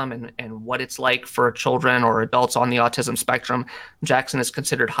autism and what it's like for children or adults on the autism spectrum, Jackson is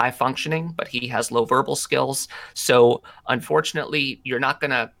considered high functioning, but he has low verbal skills. So unfortunately, you're not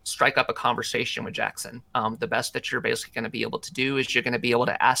going to strike up a conversation with Jackson. The best that you're basically going to be able to do is you're going to be able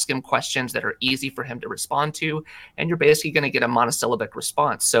to ask him questions that are easy for him to respond to, and you're basically going to get a monosyllabic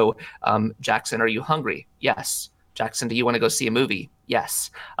response. So, Jackson, are you hungry? Yes. Jackson, do you want to go see a movie?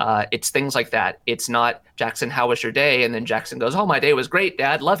 Yes. It's things like that. It's not, Jackson, how was your day? And then Jackson goes, oh, my day was great,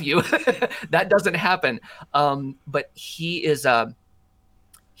 Dad. Love you. That doesn't happen. But he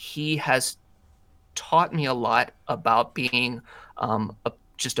has taught me a lot about being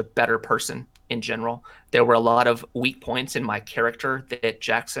just a better person in general. There were a lot of weak points in my character that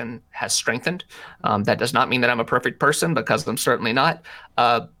Jackson has strengthened. That does not mean that I'm a perfect person, because I'm certainly not.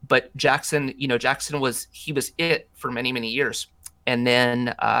 But Jackson, Jackson was it for many, many years. And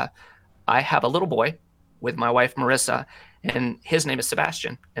then I have a little boy with my wife, Marissa, and his name is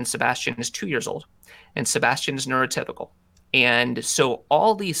Sebastian. And Sebastian is 2 years old. And Sebastian is neurotypical. And so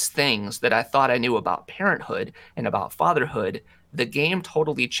all these things that I thought I knew about parenthood and about fatherhood, the game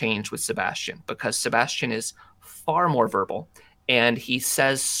totally changed with Sebastian, because Sebastian is far more verbal, and he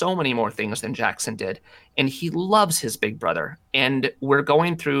says so many more things than Jackson did. And he loves his big brother. And we're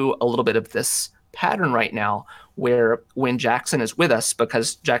going through a little bit of this pattern right now where when Jackson is with us,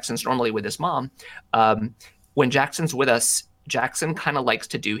 because Jackson's normally with his mom, when Jackson's with us, Jackson kind of likes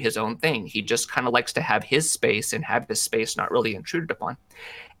to do his own thing. He just kind of likes to have his space and have his space not really intruded upon.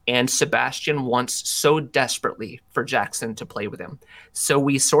 And Sebastian wants so desperately for Jackson to play with him. So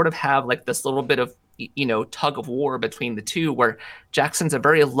we sort of have like this little bit of, tug of war between the two, where Jackson's a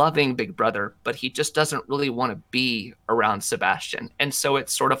very loving big brother, but he just doesn't really want to be around Sebastian. And so it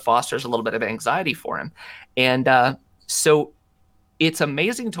sort of fosters a little bit of anxiety for him. And so it's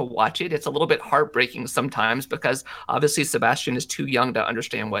amazing to watch it. It's a little bit heartbreaking sometimes, because obviously Sebastian is too young to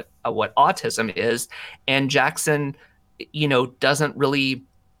understand what autism is. And Jackson, doesn't really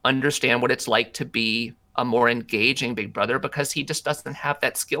understand what it's like to be a more engaging big brother because he just doesn't have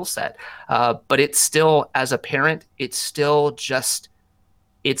that skill set. But it's still, as a parent, it's still just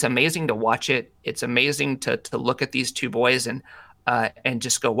it's amazing to watch it. It's amazing to look at these two boys and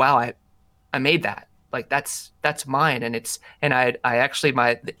just go, wow, I made that. Like that's mine. And I actually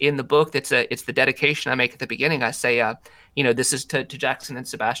my in the book it's the dedication I make at the beginning. I say, this is to Jackson and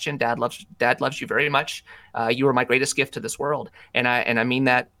Sebastian. Dad loves you very much. You are my greatest gift to this world. And I mean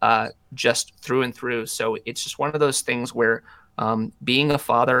that just through and through. So it's just one of those things where being a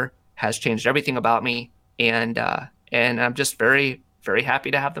father has changed everything about me. And I'm just very, very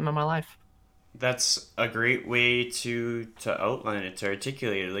happy to have them in my life. That's a great way to outline it, to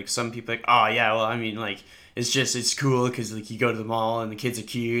articulate it. Like some people like, oh yeah, well I mean like it's cool because like you go to the mall and the kids are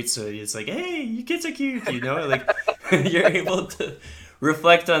cute, so it's like, hey, you kids are cute, like you're able to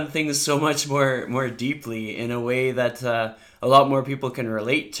reflect on things so much more deeply in a way that a lot more people can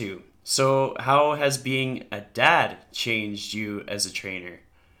relate to. So how has being a dad changed you as a trainer?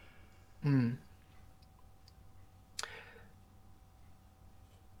 Mm.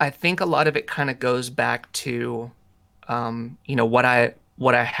 I think a lot of it kind of goes back to, what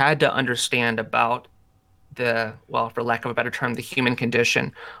I had to understand about well, for lack of a better term, the human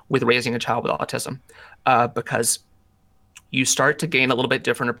condition with raising a child with autism, because you start to gain a little bit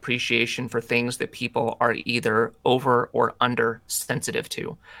different appreciation for things that people are either over or under sensitive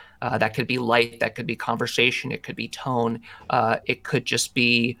to. That could be light, that could be conversation, it could be tone, it could just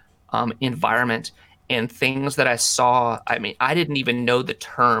be environment and things that I saw. I mean, I didn't even know the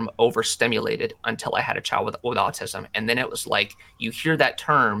term overstimulated until I had a child with autism. And then it was like you hear that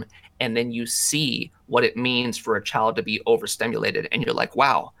term and then you see what it means for a child to be overstimulated. And you're like,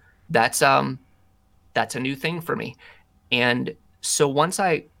 wow, that's that's a new thing for me. And so once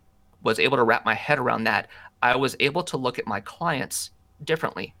I was able to wrap my head around that, I was able to look at my clients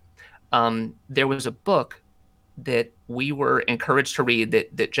differently. There was a book that we were encouraged to read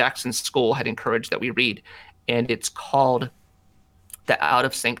that Jackson's school had encouraged that we read, and it's called The Out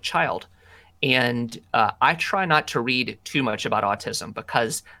of Sync Child. And I try not to read too much about autism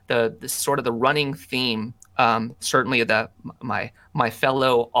because the sort of the running theme, certainly my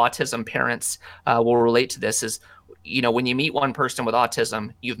fellow autism parents will relate to this, is when you meet one person with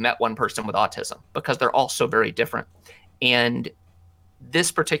autism, you've met one person with autism because they're all so very different. And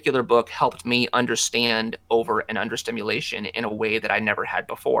this particular book helped me understand over and understimulation in a way that I never had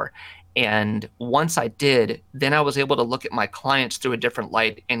before. And once I did, then I was able to look at my clients through a different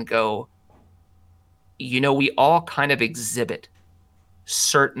light and go, we all kind of exhibit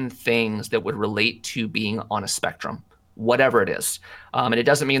certain things that would relate to being on a spectrum, whatever it is. And it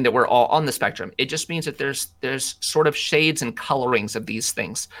doesn't mean that we're all on the spectrum. It just means that there's sort of shades and colorings of these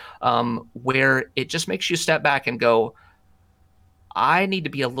things, where it just makes you step back and go, I need to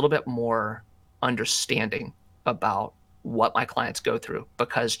be a little bit more understanding about what my clients go through,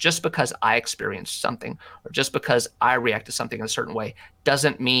 because just because I experienced something or just because I react to something in a certain way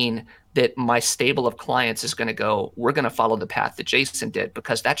doesn't mean that my stable of clients is going to go, we're going to follow the path that Jason did,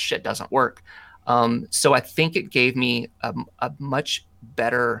 because that shit doesn't work. So I think it gave me a much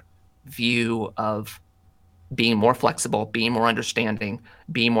better view of being more flexible, being more understanding,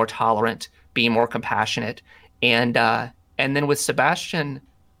 being more tolerant, being more compassionate. And then with Sebastian,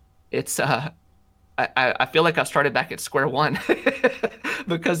 it's I feel like I've started back at square one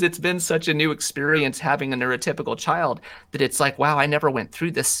because it's been such a new experience having a neurotypical child that it's like, wow, I never went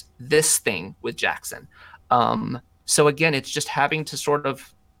through this thing with Jackson. So again, it's just having to sort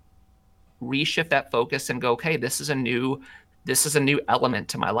of reshift that focus and go, okay, this is a new element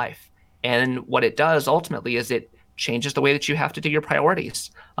to my life. And what it does ultimately is it changes the way that you have to do your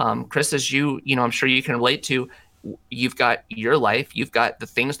priorities. Chris, as I'm sure you can relate to, you've got your life, you've got the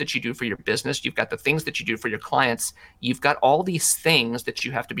things that you do for your business, you've got the things that you do for your clients, you've got all these things that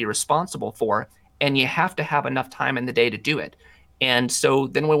you have to be responsible for, and you have to have enough time in the day to do it. And so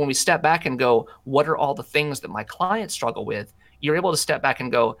then when we step back and go, what are all the things that my clients struggle with? You're able to step back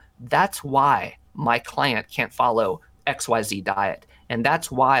and go, that's why my client can't follow XYZ diet. And that's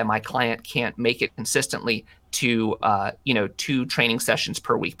why my client can't make it consistently to 2 training sessions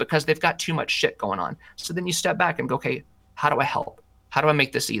per week, because they've got too much shit going on. So then you step back and go, okay, how do I help? How do I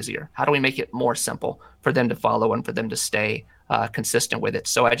make this easier? How do we make it more simple for them to follow and for them to stay consistent with it?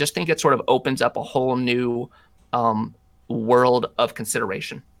 So I just think it sort of opens up a whole new world of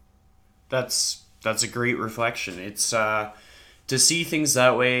consideration. That's a great reflection. It's to see things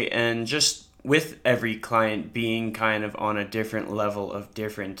that way, and just with every client being kind of on a different level of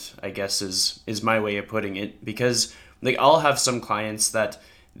different, I guess is my way of putting it, because like I'll have some clients that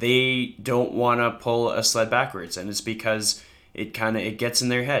they don't want to pull a sled backwards, and it's because it gets in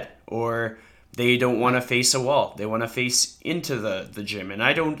their head, or they don't want to face a wall. They want to face into the gym. And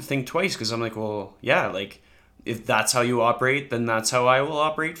I don't think twice, because I'm like, well, yeah, like if that's how you operate, then that's how I will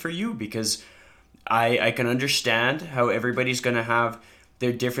operate for you, because I can understand how everybody's going to have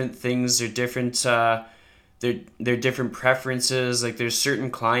their different things, their different preferences. Like there's certain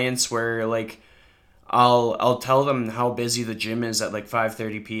clients where like I'll tell them how busy the gym is at like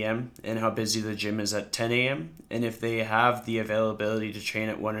 5:30 p.m. and how busy the gym is at 10 a.m. And if they have the availability to train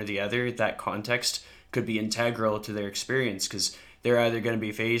at one or the other, that context could be integral to their experience, because they're either going to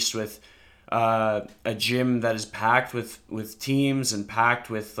be faced with a gym that is packed with teams and packed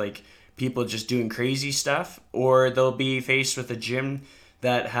with like people just doing crazy stuff, or they'll be faced with a gym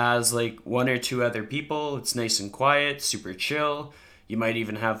that has like one or two other people. It's nice and quiet, super chill. You might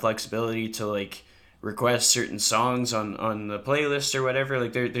even have flexibility to like request certain songs on the playlist or whatever.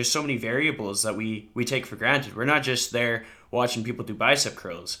 Like there's so many variables that we take for granted. We're not just there watching people do bicep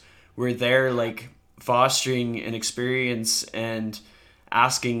curls. We're there like fostering an experience and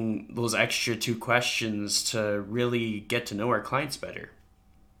asking those extra two questions to really get to know our clients better.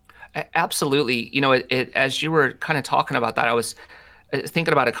 Absolutely. As you were kind of talking about that, I was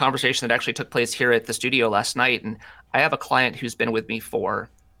thinking about a conversation that actually took place here at the studio last night. And I have a client who's been with me for,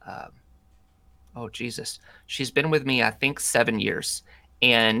 uh, oh, Jesus, she's been with me, I think, 7 years.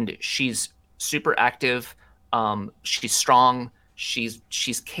 And she's super active. She's strong. She's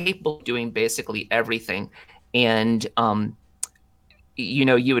capable of doing basically everything. And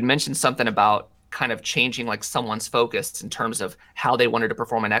you had mentioned something about kind of changing like someone's focus in terms of how they wanted to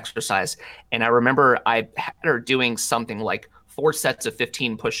perform an exercise. And I remember I had her doing something like 4 sets of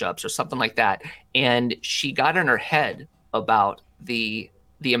 15 push-ups or something like that. And she got in her head about the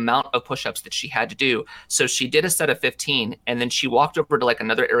amount of push-ups that she had to do. So she did a set of 15, and then she walked over to like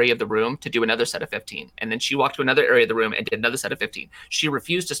another area of the room to do another set of 15. And then she walked to another area of the room and did another set of 15. She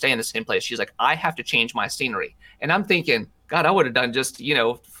refused to stay in the same place. She's like, I have to change my scenery. And I'm thinking, God, I would have done just,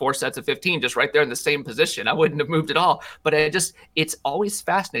 4 sets of 15 just right there in the same position. I wouldn't have moved at all. But it's always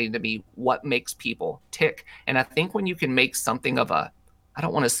fascinating to me what makes people tick. And I think when you can make something of I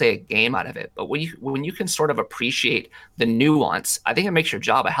don't want to say a game out of it, but when you can sort of appreciate the nuance, I think it makes your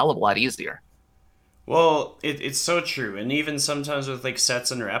job a hell of a lot easier. Well, it's so true. And even sometimes with like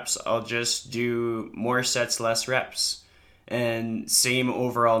sets and reps, I'll just do more sets, less reps, and same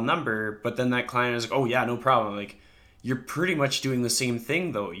overall number. But then that client is like, oh, yeah, no problem. Like, you're pretty much doing the same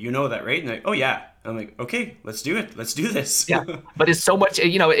thing, though. You know that, right? And they're like, oh, yeah. I'm like, okay, let's do it. Let's do this. Yeah, but it's so much,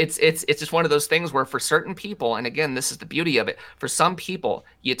 it's just one of those things where for certain people, and again, this is the beauty of it. For some people,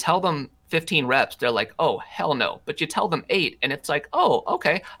 you tell them 15 reps, they're like, "Oh, hell no." But you tell them 8 and it's like, "Oh,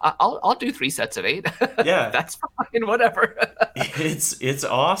 okay. I'll do 3 sets of 8." Yeah, That's fine, whatever. it's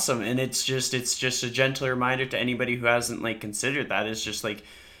awesome, and it's just a gentle reminder to anybody who hasn't like considered that. It's just like,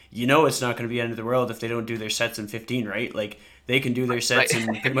 it's not going to be the end of the world if they don't do their sets in 15, right? Like they can do their Right. sets in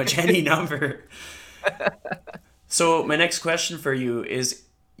pretty much any number. So my next question for you is,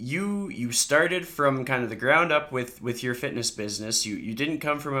 you started from kind of the ground up with your fitness business. You didn't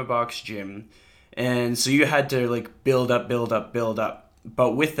come from a box gym, and so you had to like build up, build up, build up.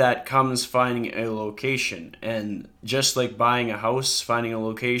 But with that comes finding a location, and just like buying a house, finding a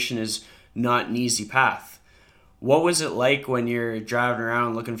location is not an easy path. What was it like when you're driving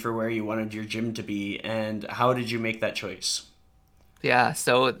around looking for where you wanted your gym to be, and how did you make that choice? Yeah,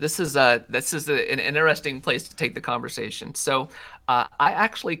 so an interesting place to take the conversation. So I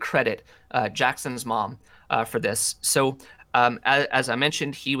actually credit Jackson's mom for this. So as I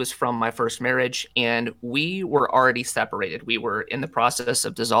mentioned, he was from my first marriage, and we were already separated. We were in the process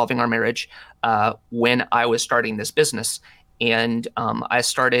of dissolving our marriage when I was starting this business, and I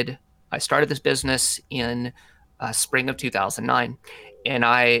started this business in spring of 2009, and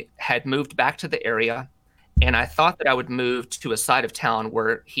I had moved back to the area, and I thought that I would move to a side of town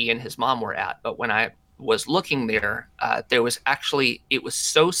where he and his mom were at. But when I was looking there, it was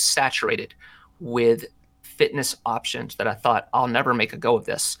so saturated with fitness options that I thought I'll never make a go of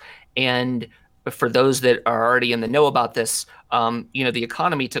this. And for those that are already in the know about this, the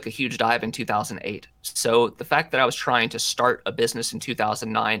economy took a huge dive in 2008. So the fact that I was trying to start a business in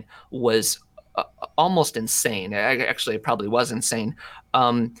 2009 was almost insane. Actually, it probably was insane.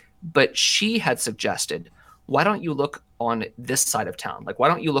 But she had suggested, why don't you look on this side of town? Like, why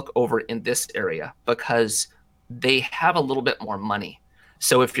don't you look over in this area? Because they have a little bit more money.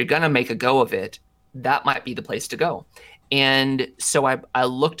 So if you're going to make a go of it, that might be the place to go. And so I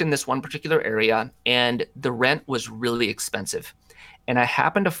looked in this one particular area, and the rent was really expensive. And I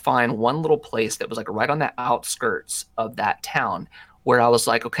happened to find one little place that was like right on the outskirts of that town where I was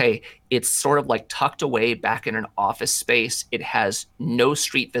like, okay, it's sort of like tucked away back in an office space. It has no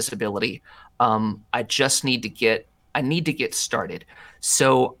street visibility. I just need to get I need to get started.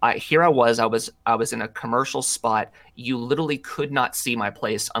 So here I was in a commercial spot. You literally could not see my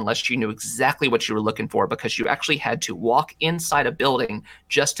place unless you knew exactly what you were looking for, because you actually had to walk inside a building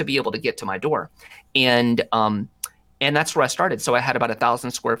just to be able to get to my door. And and that's where I started. So I had about 1,000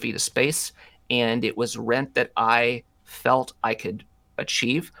 square feet of space, and it was rent that I felt I could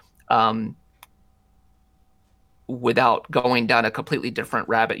achieve. Um, Without going down a completely different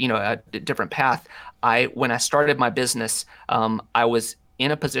a different path. When I started my business, I was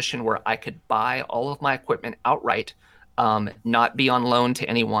in a position where I could buy all of my equipment outright, not be on loan to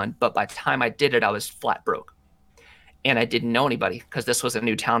anyone. But by the time I did it, I was flat broke, and I didn't know anybody because this was a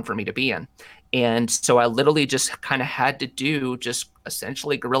new town for me to be in. And so I literally just kind of had to do just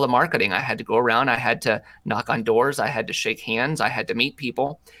essentially guerrilla marketing. I had to go around, I had to knock on doors, I had to shake hands, I had to meet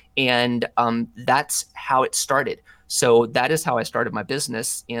people. And that's how it started. So that is how I started my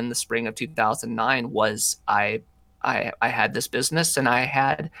business in the spring of 2009. I had this business, and I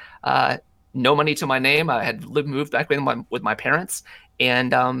had no money to my name. I had moved back with my parents,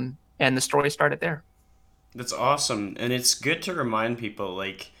 and the story started there. That's awesome. And it's good to remind people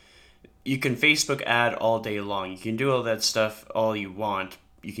like you can Facebook ad all day long. You can do all that stuff all you want.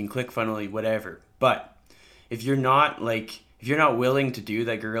 You can click funnel whatever. But if you're not willing to do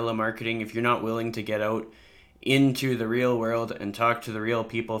that guerrilla marketing, if you're not willing to get out into the real world and talk to the real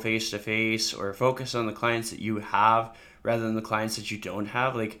people face to face, or focus on the clients that you have rather than the clients that you don't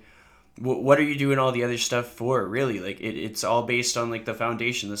have, like what are you doing all the other stuff for, really? Like it's all based on like the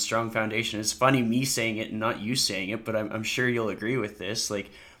foundation, the strong foundation. It's funny me saying it and not you saying it, but I'm sure you'll agree with this.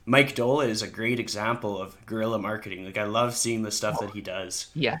 Like Mike Dola is a great example of guerrilla marketing. Like I love seeing the stuff that he does.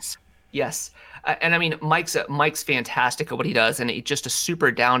 Yes, yes, and I mean Mike's fantastic at what he does, and he's just a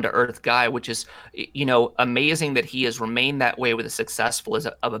super down to earth guy, which is amazing that he has remained that way with as successful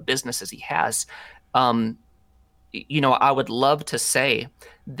of a business as he has. Um, I would love to say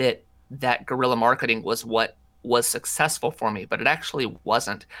that guerrilla marketing was what was successful for me, but it actually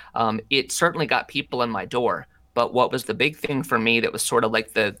wasn't. It certainly got people in my door. But what was the big thing for me that was sort of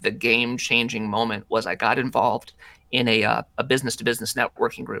like the game changing moment was I got involved in a business to business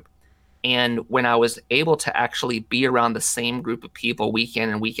networking group. And when I was able to actually be around the same group of people week in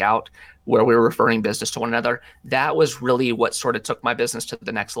and week out, where we were referring business to one another, that was really what sort of took my business to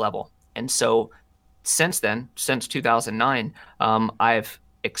the next level. And so since then, since 2009, I've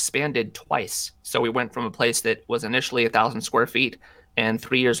expanded twice. So we went from a place that was initially 1,000 square feet, and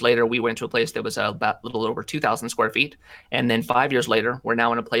 3 years later, we went to a place that was about a little over 2,000 square feet. And then 5 years later, we're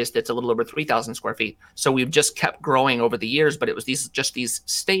now in a place that's a little over 3,000 square feet. So we've just kept growing over the years, but it was these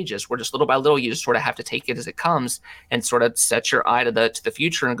stages where just little by little, you just sort of have to take it as it comes and sort of set your eye to the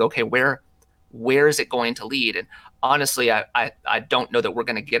future and go, okay, where is it going to lead? And honestly, I don't know that we're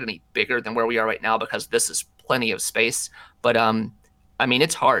going to get any bigger than where we are right now, because this is plenty of space. But I mean,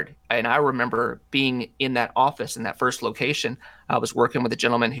 it's hard. And I remember being in that office in that first location. I was working with a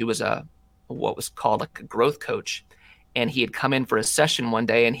gentleman who was what was called like a growth coach. And he had come in for a session one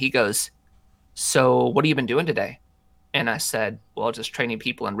day, and he goes, "So what have you been doing today?" And I said, "Well, just training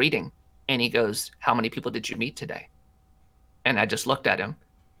people and reading." And he goes, "How many people did you meet today?" And I just looked at him,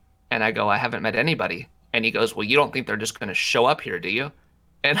 and I go, "I haven't met anybody." And he goes, "Well, you don't think they're just going to show up here, do you?"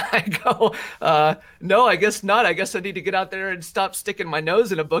 And I go, "No, I guess not. I guess I need to get out there and stop sticking my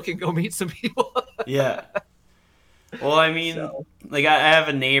nose in a book and go meet some people." Yeah. Well, I mean, So, like I have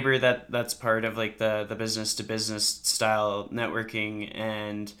a neighbor that's part of like the business to business style networking,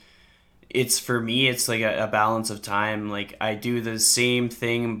 and it's for me it's like a balance of time. Like I do the same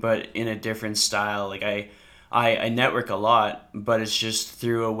thing but in a different style. Like I network a lot, but it's just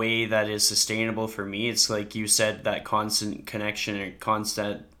through a way that is sustainable for me. It's like you said, that constant connection or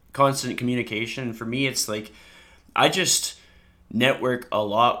constant communication. For me, it's like I just network a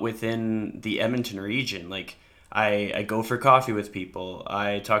lot within the Edmonton region. Like I go for coffee with people.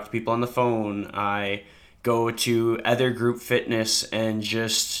 I talk to people on the phone. I go to other group fitness and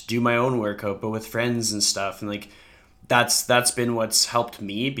just do my own workout, but with friends and stuff. And like that's been what's helped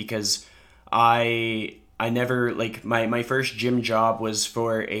me, because I never like my first gym job was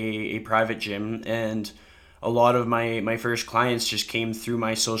for a private gym, and a lot of my first clients just came through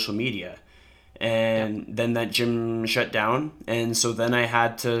my social media, yep. and then that gym shut down, and so then I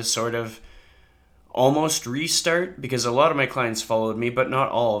had to sort of almost restart, because a lot of my clients followed me but not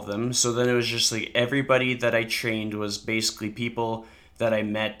all of them. So then it was just like everybody that I trained was basically people that I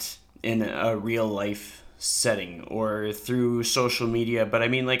met in a real life setting or through social media. But I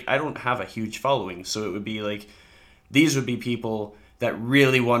mean, like I don't have a huge following, so it would be like these would be people that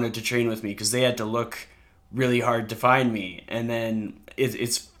really wanted to train with me because they had to look really hard to find me. And then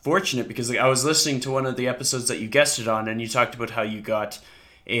it's fortunate because like, I was listening to one of the episodes that you guested on, and you talked about how you got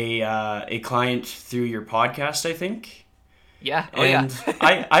a client through your podcast, I think. Yeah. Oh yeah.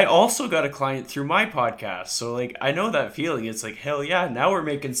 And I also got a client through my podcast. So like I know that feeling. It's like hell yeah, now we're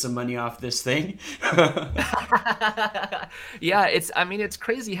making some money off this thing. Yeah, I mean it's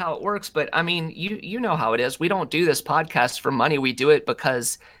crazy how it works, but I mean you know how it is. We don't do this podcast for money. We do it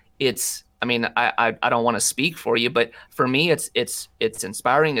because it's I mean I don't want to speak for you, but for me it's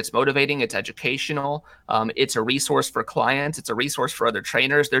inspiring, it's motivating, it's educational. It's a resource for clients, it's a resource for other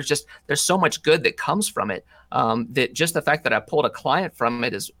trainers. There's so much good that comes from it. That just the fact that I pulled a client from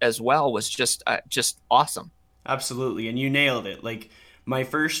it as well was just awesome. Absolutely, and you nailed it. Like my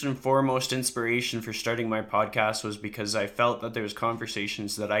first and foremost inspiration for starting my podcast was because I felt that there was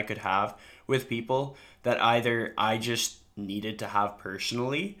conversations that I could have with people that either I just needed to have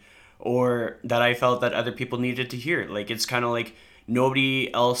personally or that I felt that other people needed to hear. Like it's kind of like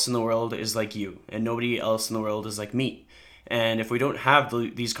nobody else in the world is like you and nobody else in the world is like me. And if we don't have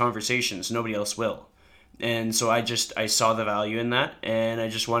these conversations, nobody else will. And so I saw the value in that, and I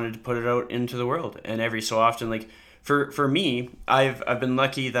just wanted to put it out into the world. And every so often, like for me, I've been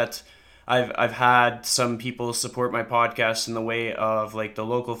lucky that I've had some people support my podcast in the way of like the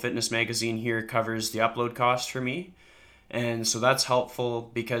local fitness magazine here covers the upload cost for me, and so that's helpful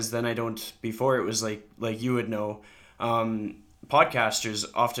because then I don't. Before it was like you would know, podcasters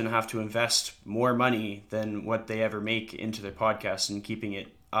often have to invest more money than what they ever make into their podcast and keeping it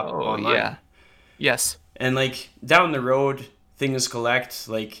up Oh online. yeah. Yes. And like down the road, things collect.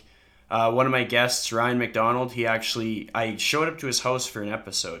 Like one of my guests, Ryan McDonald, I showed up to his house for an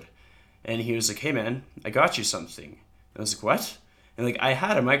episode, and he was like, "Hey man, I got you something." And I was like, "What?" And like I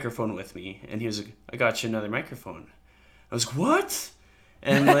had a microphone with me, and he was like, "I got you another microphone." I was like, "What?"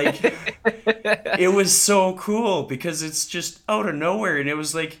 And like it was so cool because it's just out of nowhere, and it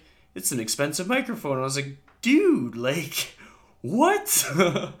was like it's an expensive microphone. I was like, "Dude, like what?"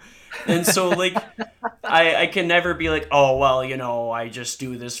 And so like I can never be like, oh well, I just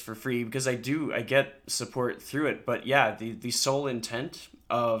do this for free because I get support through it. But yeah, the sole intent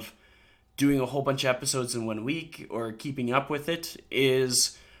of doing a whole bunch of episodes in 1 week or keeping up with it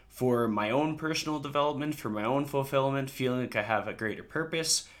is for my own personal development, for my own fulfillment, feeling like I have a greater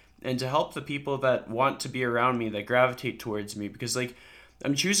purpose, and to help the people that want to be around me, that gravitate towards me, because like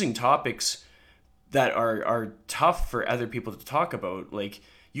I'm choosing topics that are tough for other people to talk about. Like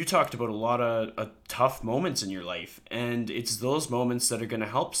you talked about a lot of tough moments in your life, and it's those moments that are going to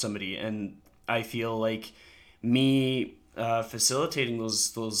help somebody. And I feel like me facilitating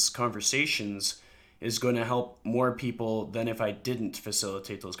those conversations is going to help more people than if I didn't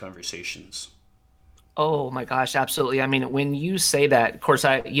facilitate those conversations. Oh my gosh, absolutely. I mean, when you say that, of course,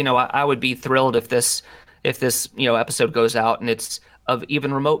 I would be thrilled if this episode goes out and it's of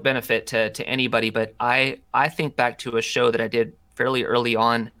even remote benefit to anybody. But I think back to a show that I did fairly early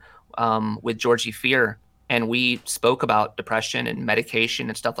on with Georgie Fear, and we spoke about depression and medication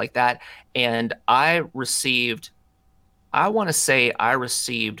and stuff like that. And I want to say I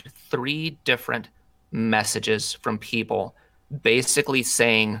received three different messages from people basically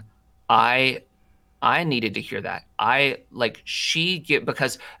saying, I I needed to hear that. I like she get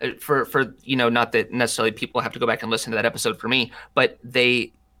because for not that necessarily people have to go back and listen to that episode for me, but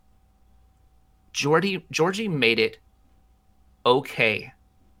they Georgie made it okay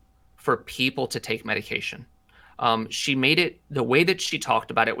for people to take medication. She made it the way that she talked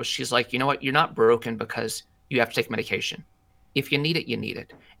about it was she's like, you know what, you're not broken because you have to take medication. If you need it, you need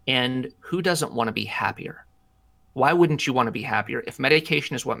it. And who doesn't want to be happier? Why wouldn't you want to be happier? If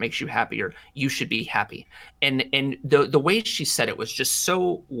medication is what makes you happier, you should be happy. And the way she said it was just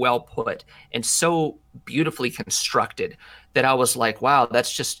so well put and so beautifully constructed that I was like, wow,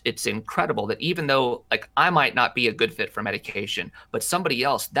 it's incredible that even though like I might not be a good fit for medication, but somebody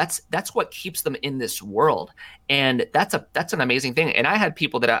else, that's what keeps them in this world. And that's an amazing thing. And I had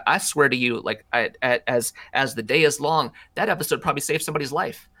people that I swear to you, like as the day is long, that episode probably saved somebody's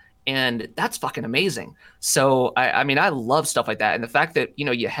life. And that's fucking amazing. So I mean, I love stuff like that. And the fact that,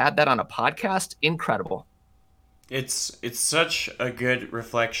 you had that on a podcast, incredible. It's such a good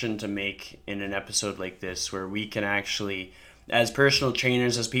reflection to make in an episode like this where we can actually, as personal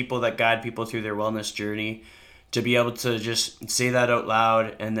trainers, as people that guide people through their wellness journey, to be able to just say that out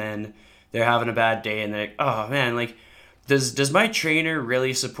loud, and then they're having a bad day and they're like, oh man, like does my trainer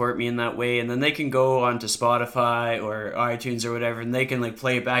really support me in that way? And then they can go onto Spotify or iTunes or whatever, and they can like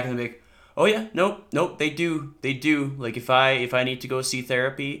play it back and be like, oh yeah, nope, they do. Like if I need to go see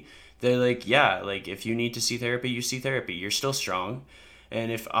therapy, They're like, yeah, like if you need to see therapy, you see therapy. You're still strong.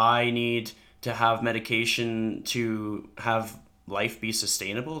 And if I need to have medication to have life be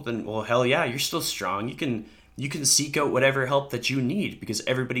sustainable, then well, hell yeah, you're still strong. You can seek out whatever help that you need because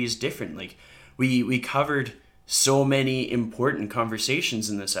everybody is different. Like we covered so many important conversations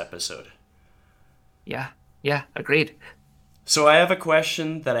in this episode. Yeah, yeah, agreed. So I have a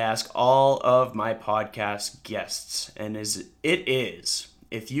question that I ask all of my podcast guests, and it is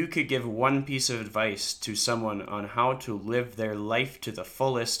if you could give one piece of advice to someone on how to live their life to the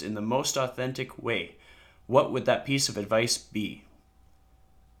fullest in the most authentic way, what would that piece of advice be?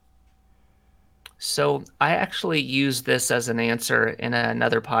 So I actually used this as an answer in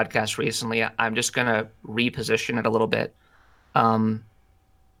another podcast recently. I'm just going to reposition it a little bit. Um,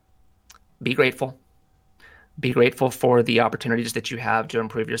 be grateful. Be grateful for the opportunities that you have to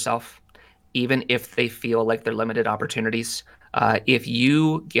improve yourself, even if they feel like they're limited opportunities. If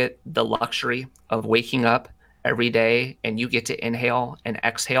you get the luxury of waking up every day and you get to inhale and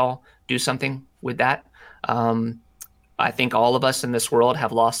exhale, do something with that. Um, I think all of us in this world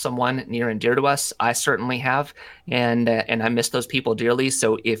have lost someone near and dear to us. I certainly have, and I miss those people dearly.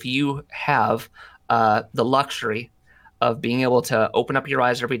 So if you have the luxury of being able to open up your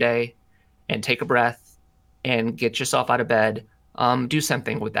eyes every day and take a breath and get yourself out of bed, do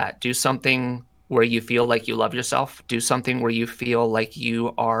something with that. Do something where you feel like you love yourself. Do something where you feel like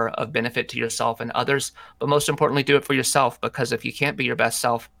you are of benefit to yourself and others. But most importantly, do it for yourself, because if you can't be your best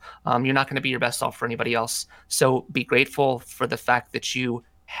self, you're not going to be your best self for anybody else. So be grateful for the fact that you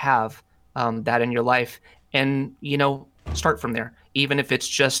have that in your life, and start from there, even if it's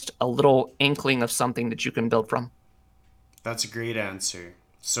just a little inkling of something that you can build from. That's a great answer.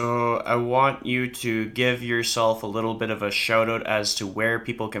 So I want you to give yourself a little bit of a shout out as to where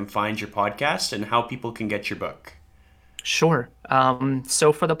people can find your podcast and how people can get your book. Sure.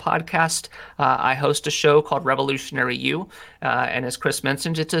 So for the podcast, I host a show called Revolutionary You, and as Chris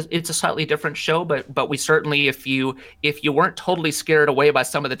mentioned, it's a slightly different show, but we certainly, if you weren't totally scared away by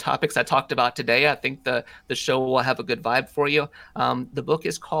some of the topics I talked about today, I think the show will have a good vibe for you. The book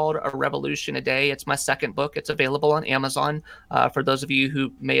is called A Revolution a Day. It's my second book. It's available on Amazon for those of you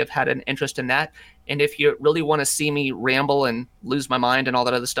who may have had an interest in that. And if you really want to see me ramble and lose my mind and all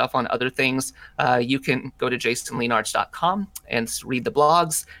that other stuff on other things, you can go to jasonleenaarts.com and read the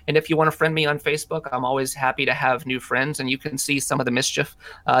blogs. And if you want to friend me on Facebook, I'm always happy to have new friends, and you can see some of the mischief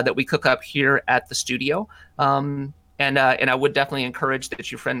that we cook up here at the studio. And I would definitely encourage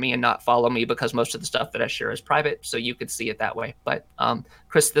that you friend me and not follow me, because most of the stuff that I share is private, so you could see it that way. But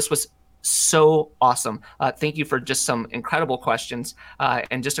Chris, this was so awesome. Thank you for just some incredible questions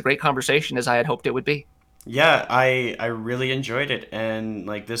and just a great conversation, as I had hoped it would be. Yeah, I really enjoyed it, and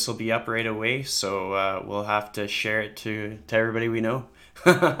like this will be up right away, so we'll have to share it to everybody we know.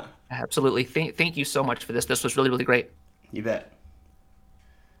 Absolutely. Thank you so much for this. This was really, really great. You bet.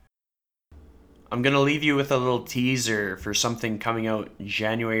 I'm gonna leave you with a little teaser for something coming out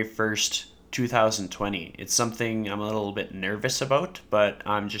January 1st, 2020. It's something I'm a little bit nervous about, but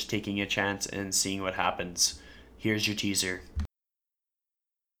I'm just taking a chance and seeing what happens. Here's your teaser.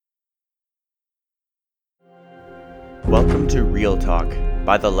 Welcome to Real Talk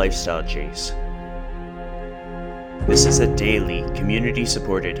by The Lifestyle Chase. This is a daily,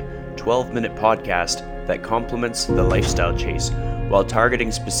 community-supported, 12-minute podcast that complements The Lifestyle Chase while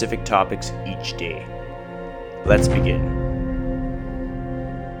targeting specific topics each day. Let's begin.